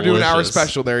 you're doing our Delicious.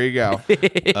 special. There you go.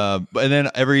 And then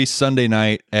every Sunday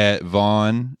night at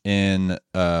Vaughn in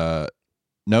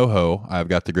NoHo, I've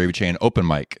got the Gravy Chain open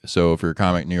mic. So if you're a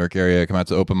comic in New York area, come out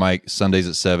to open mic Sundays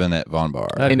at 7 at Vaughn Bar.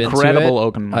 I've been to Incredible it.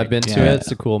 open mic. I've been to Yeah. it.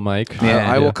 It's a cool mic.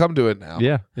 I will come to it now.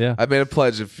 Yeah, yeah. I made a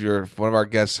pledge. If one of our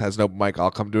guests has an open mic, I'll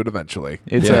come to it eventually.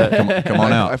 It's Yeah, come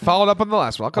on I out. followed up on the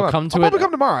last one. I'll come. I'll come to I'll probably it.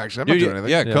 come tomorrow. Actually, I'm not doing anything.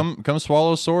 Yeah, Yeah. come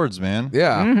swallow swords, man.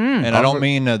 Yeah. And I don't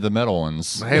mean the metal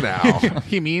ones. Hey now.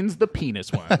 he means the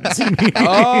penis ones.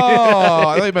 Oh,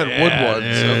 I thought you meant wood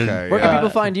ones. Okay. Where yeah. can people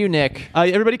find you, Nick?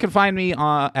 Everybody can find me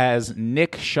as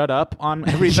Nick Shut Up on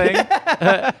everything.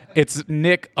 It's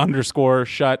Nick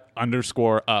 _shut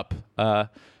 _up.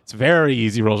 It's very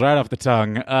easy, rolls right off the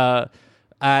tongue.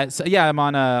 So yeah, I'm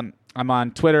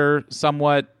on Twitter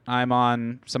somewhat. I'm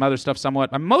on some other stuff somewhat.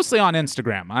 I'm mostly on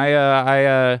Instagram.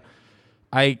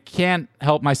 I can't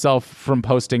help myself from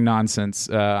posting nonsense.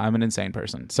 I'm an insane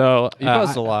person. So You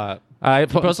post a lot. I You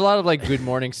post a lot of like good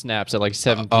morning snaps at like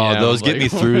 7 p.m. Oh, those get like- me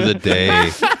through the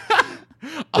day.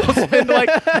 I'll spend like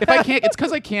if I can't. It's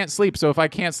because I can't sleep. So if I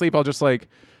can't sleep, I'll just like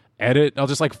edit. I'll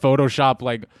just like Photoshop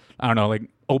like I don't know like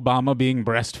Obama being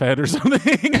breastfed or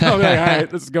something. I'll be like, all right,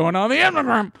 this is going on the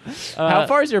Instagram. How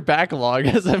far is your backlog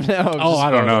as of now? Oh,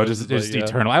 I don't know. Just Just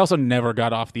eternal. I also never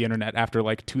got off the internet after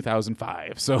like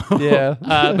 2005. So Yeah.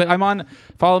 but I'm on.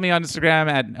 Follow me on Instagram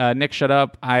at Nick Shut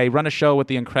Up. I run a show with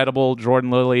the incredible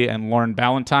Jordan Lilly and Lauren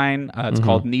Ballantyne. It's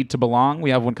called Need to Belong.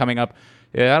 We have one coming up.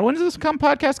 Yeah, when is this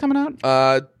podcast coming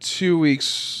out? 2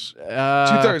 weeks, 2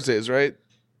 Thursdays, right?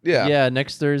 Yeah. Yeah,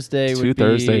 next Thursday would 2 be...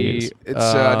 Thursdays.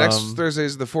 It's next Thursday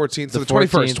is the 14th, so the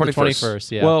 21st.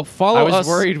 21st, yeah. Well, follow I was us-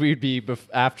 worried we'd be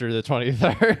after the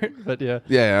 23rd, but yeah.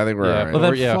 Yeah, I think we're all right. Well,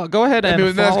 then Yeah. go ahead and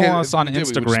in that follow case, us on we would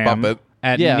just bump Instagram it.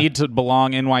 at Yeah. Need to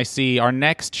Belong NYC. Our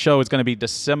next show is going to be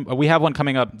December. We have one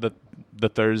coming up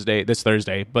this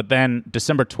Thursday, but then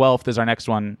December 12th is our next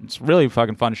one. It's a really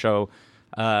fucking fun show.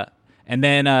 And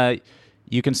then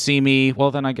you can see me. Well,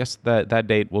 then I guess that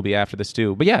date will be after this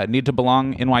too. But yeah, Need to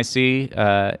Belong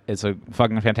NYC. It's a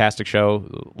fucking fantastic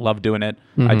show. Love doing it.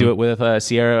 I do it with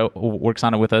Sierra. Works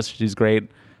on it with us. She's great.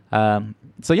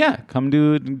 So yeah, come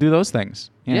do those things.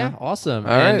 you Yeah, know? awesome.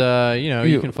 All And right.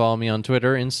 you can follow me on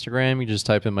Twitter, Instagram. You just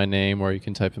type in my name, or you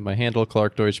can type in my handle,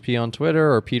 Clark Deutsch P on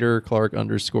Twitter, or Peter Clark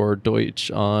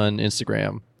 _Deutsch on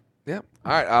Instagram. Yeah.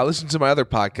 All right. Listen to my other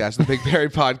podcast, the Big Berry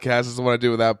Podcast. Is the one I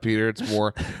do without Peter. It's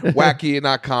more wacky and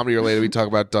not comedy related. We talk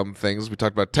about dumb things. We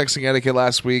talked about texting etiquette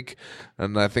last week,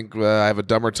 and I think I have a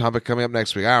dumber topic coming up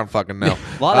next week. I don't fucking know.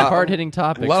 A lot of hard-hitting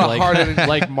topics, a lot of like, hard-hitting-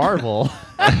 like Marvel.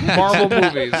 Marvel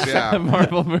movies. Yeah.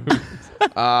 Marvel movies.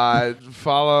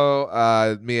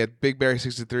 Follow me at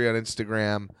BigBerry63 on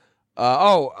Instagram.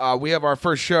 We have our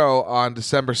first show on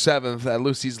December 7th at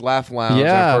Lucy's Laugh Lounge.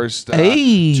 Yeah. Our first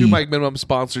Hey. 2 Mic Minimum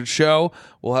sponsored show.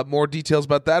 We'll have more details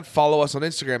about that. Follow us on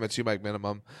Instagram at 2 Mic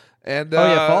Minimum. And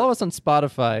Follow us on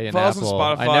Spotify and follow us Apple.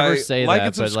 on Spotify. I never say like that,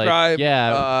 and but subscribe. like,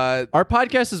 yeah, our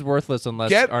podcast is worthless unless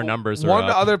get our numbers are one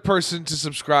up. other person to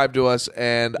subscribe to us,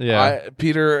 and Yeah.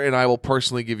 Peter and I will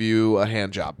personally give you a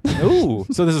hand job. Ooh,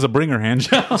 so this is a bringer hand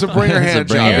job. It's a bringer hand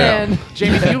job. bringer. Yeah. And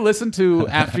Jamie, do you listen to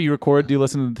after you record? Do you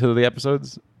listen to the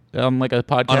episodes on like a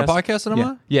podcast? On a podcast that I'm Yeah.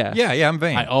 on? Yeah. Yeah, I'm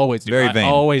vain. I always do. Very I vain.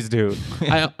 always do.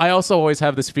 I also always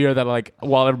have this fear that like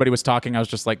while everybody was talking, I was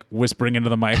just like whispering into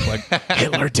the mic like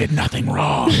Hitler did nothing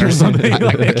wrong or something.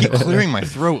 I keep clearing my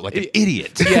throat like an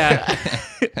idiot. Yeah.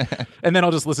 And then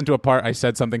I'll just listen to a part I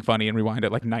said something funny and rewind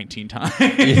it like 19 times.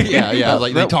 yeah. I was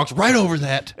like, they talked right over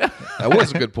that. That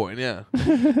was a good point. Yeah.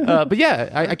 But yeah,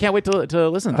 I can't wait to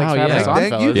listen. Thanks Oh, for having yeah. us on,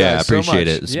 Thank you. fellas. Yeah, I guys so appreciate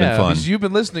much. it. It's Yeah. been fun. Because you've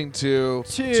been listening to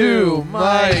Two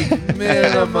Mic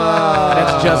Minimum.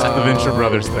 That's just the Venture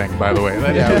Brothers thing, by the way.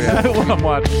 Yeah. I'm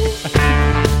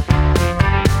watching.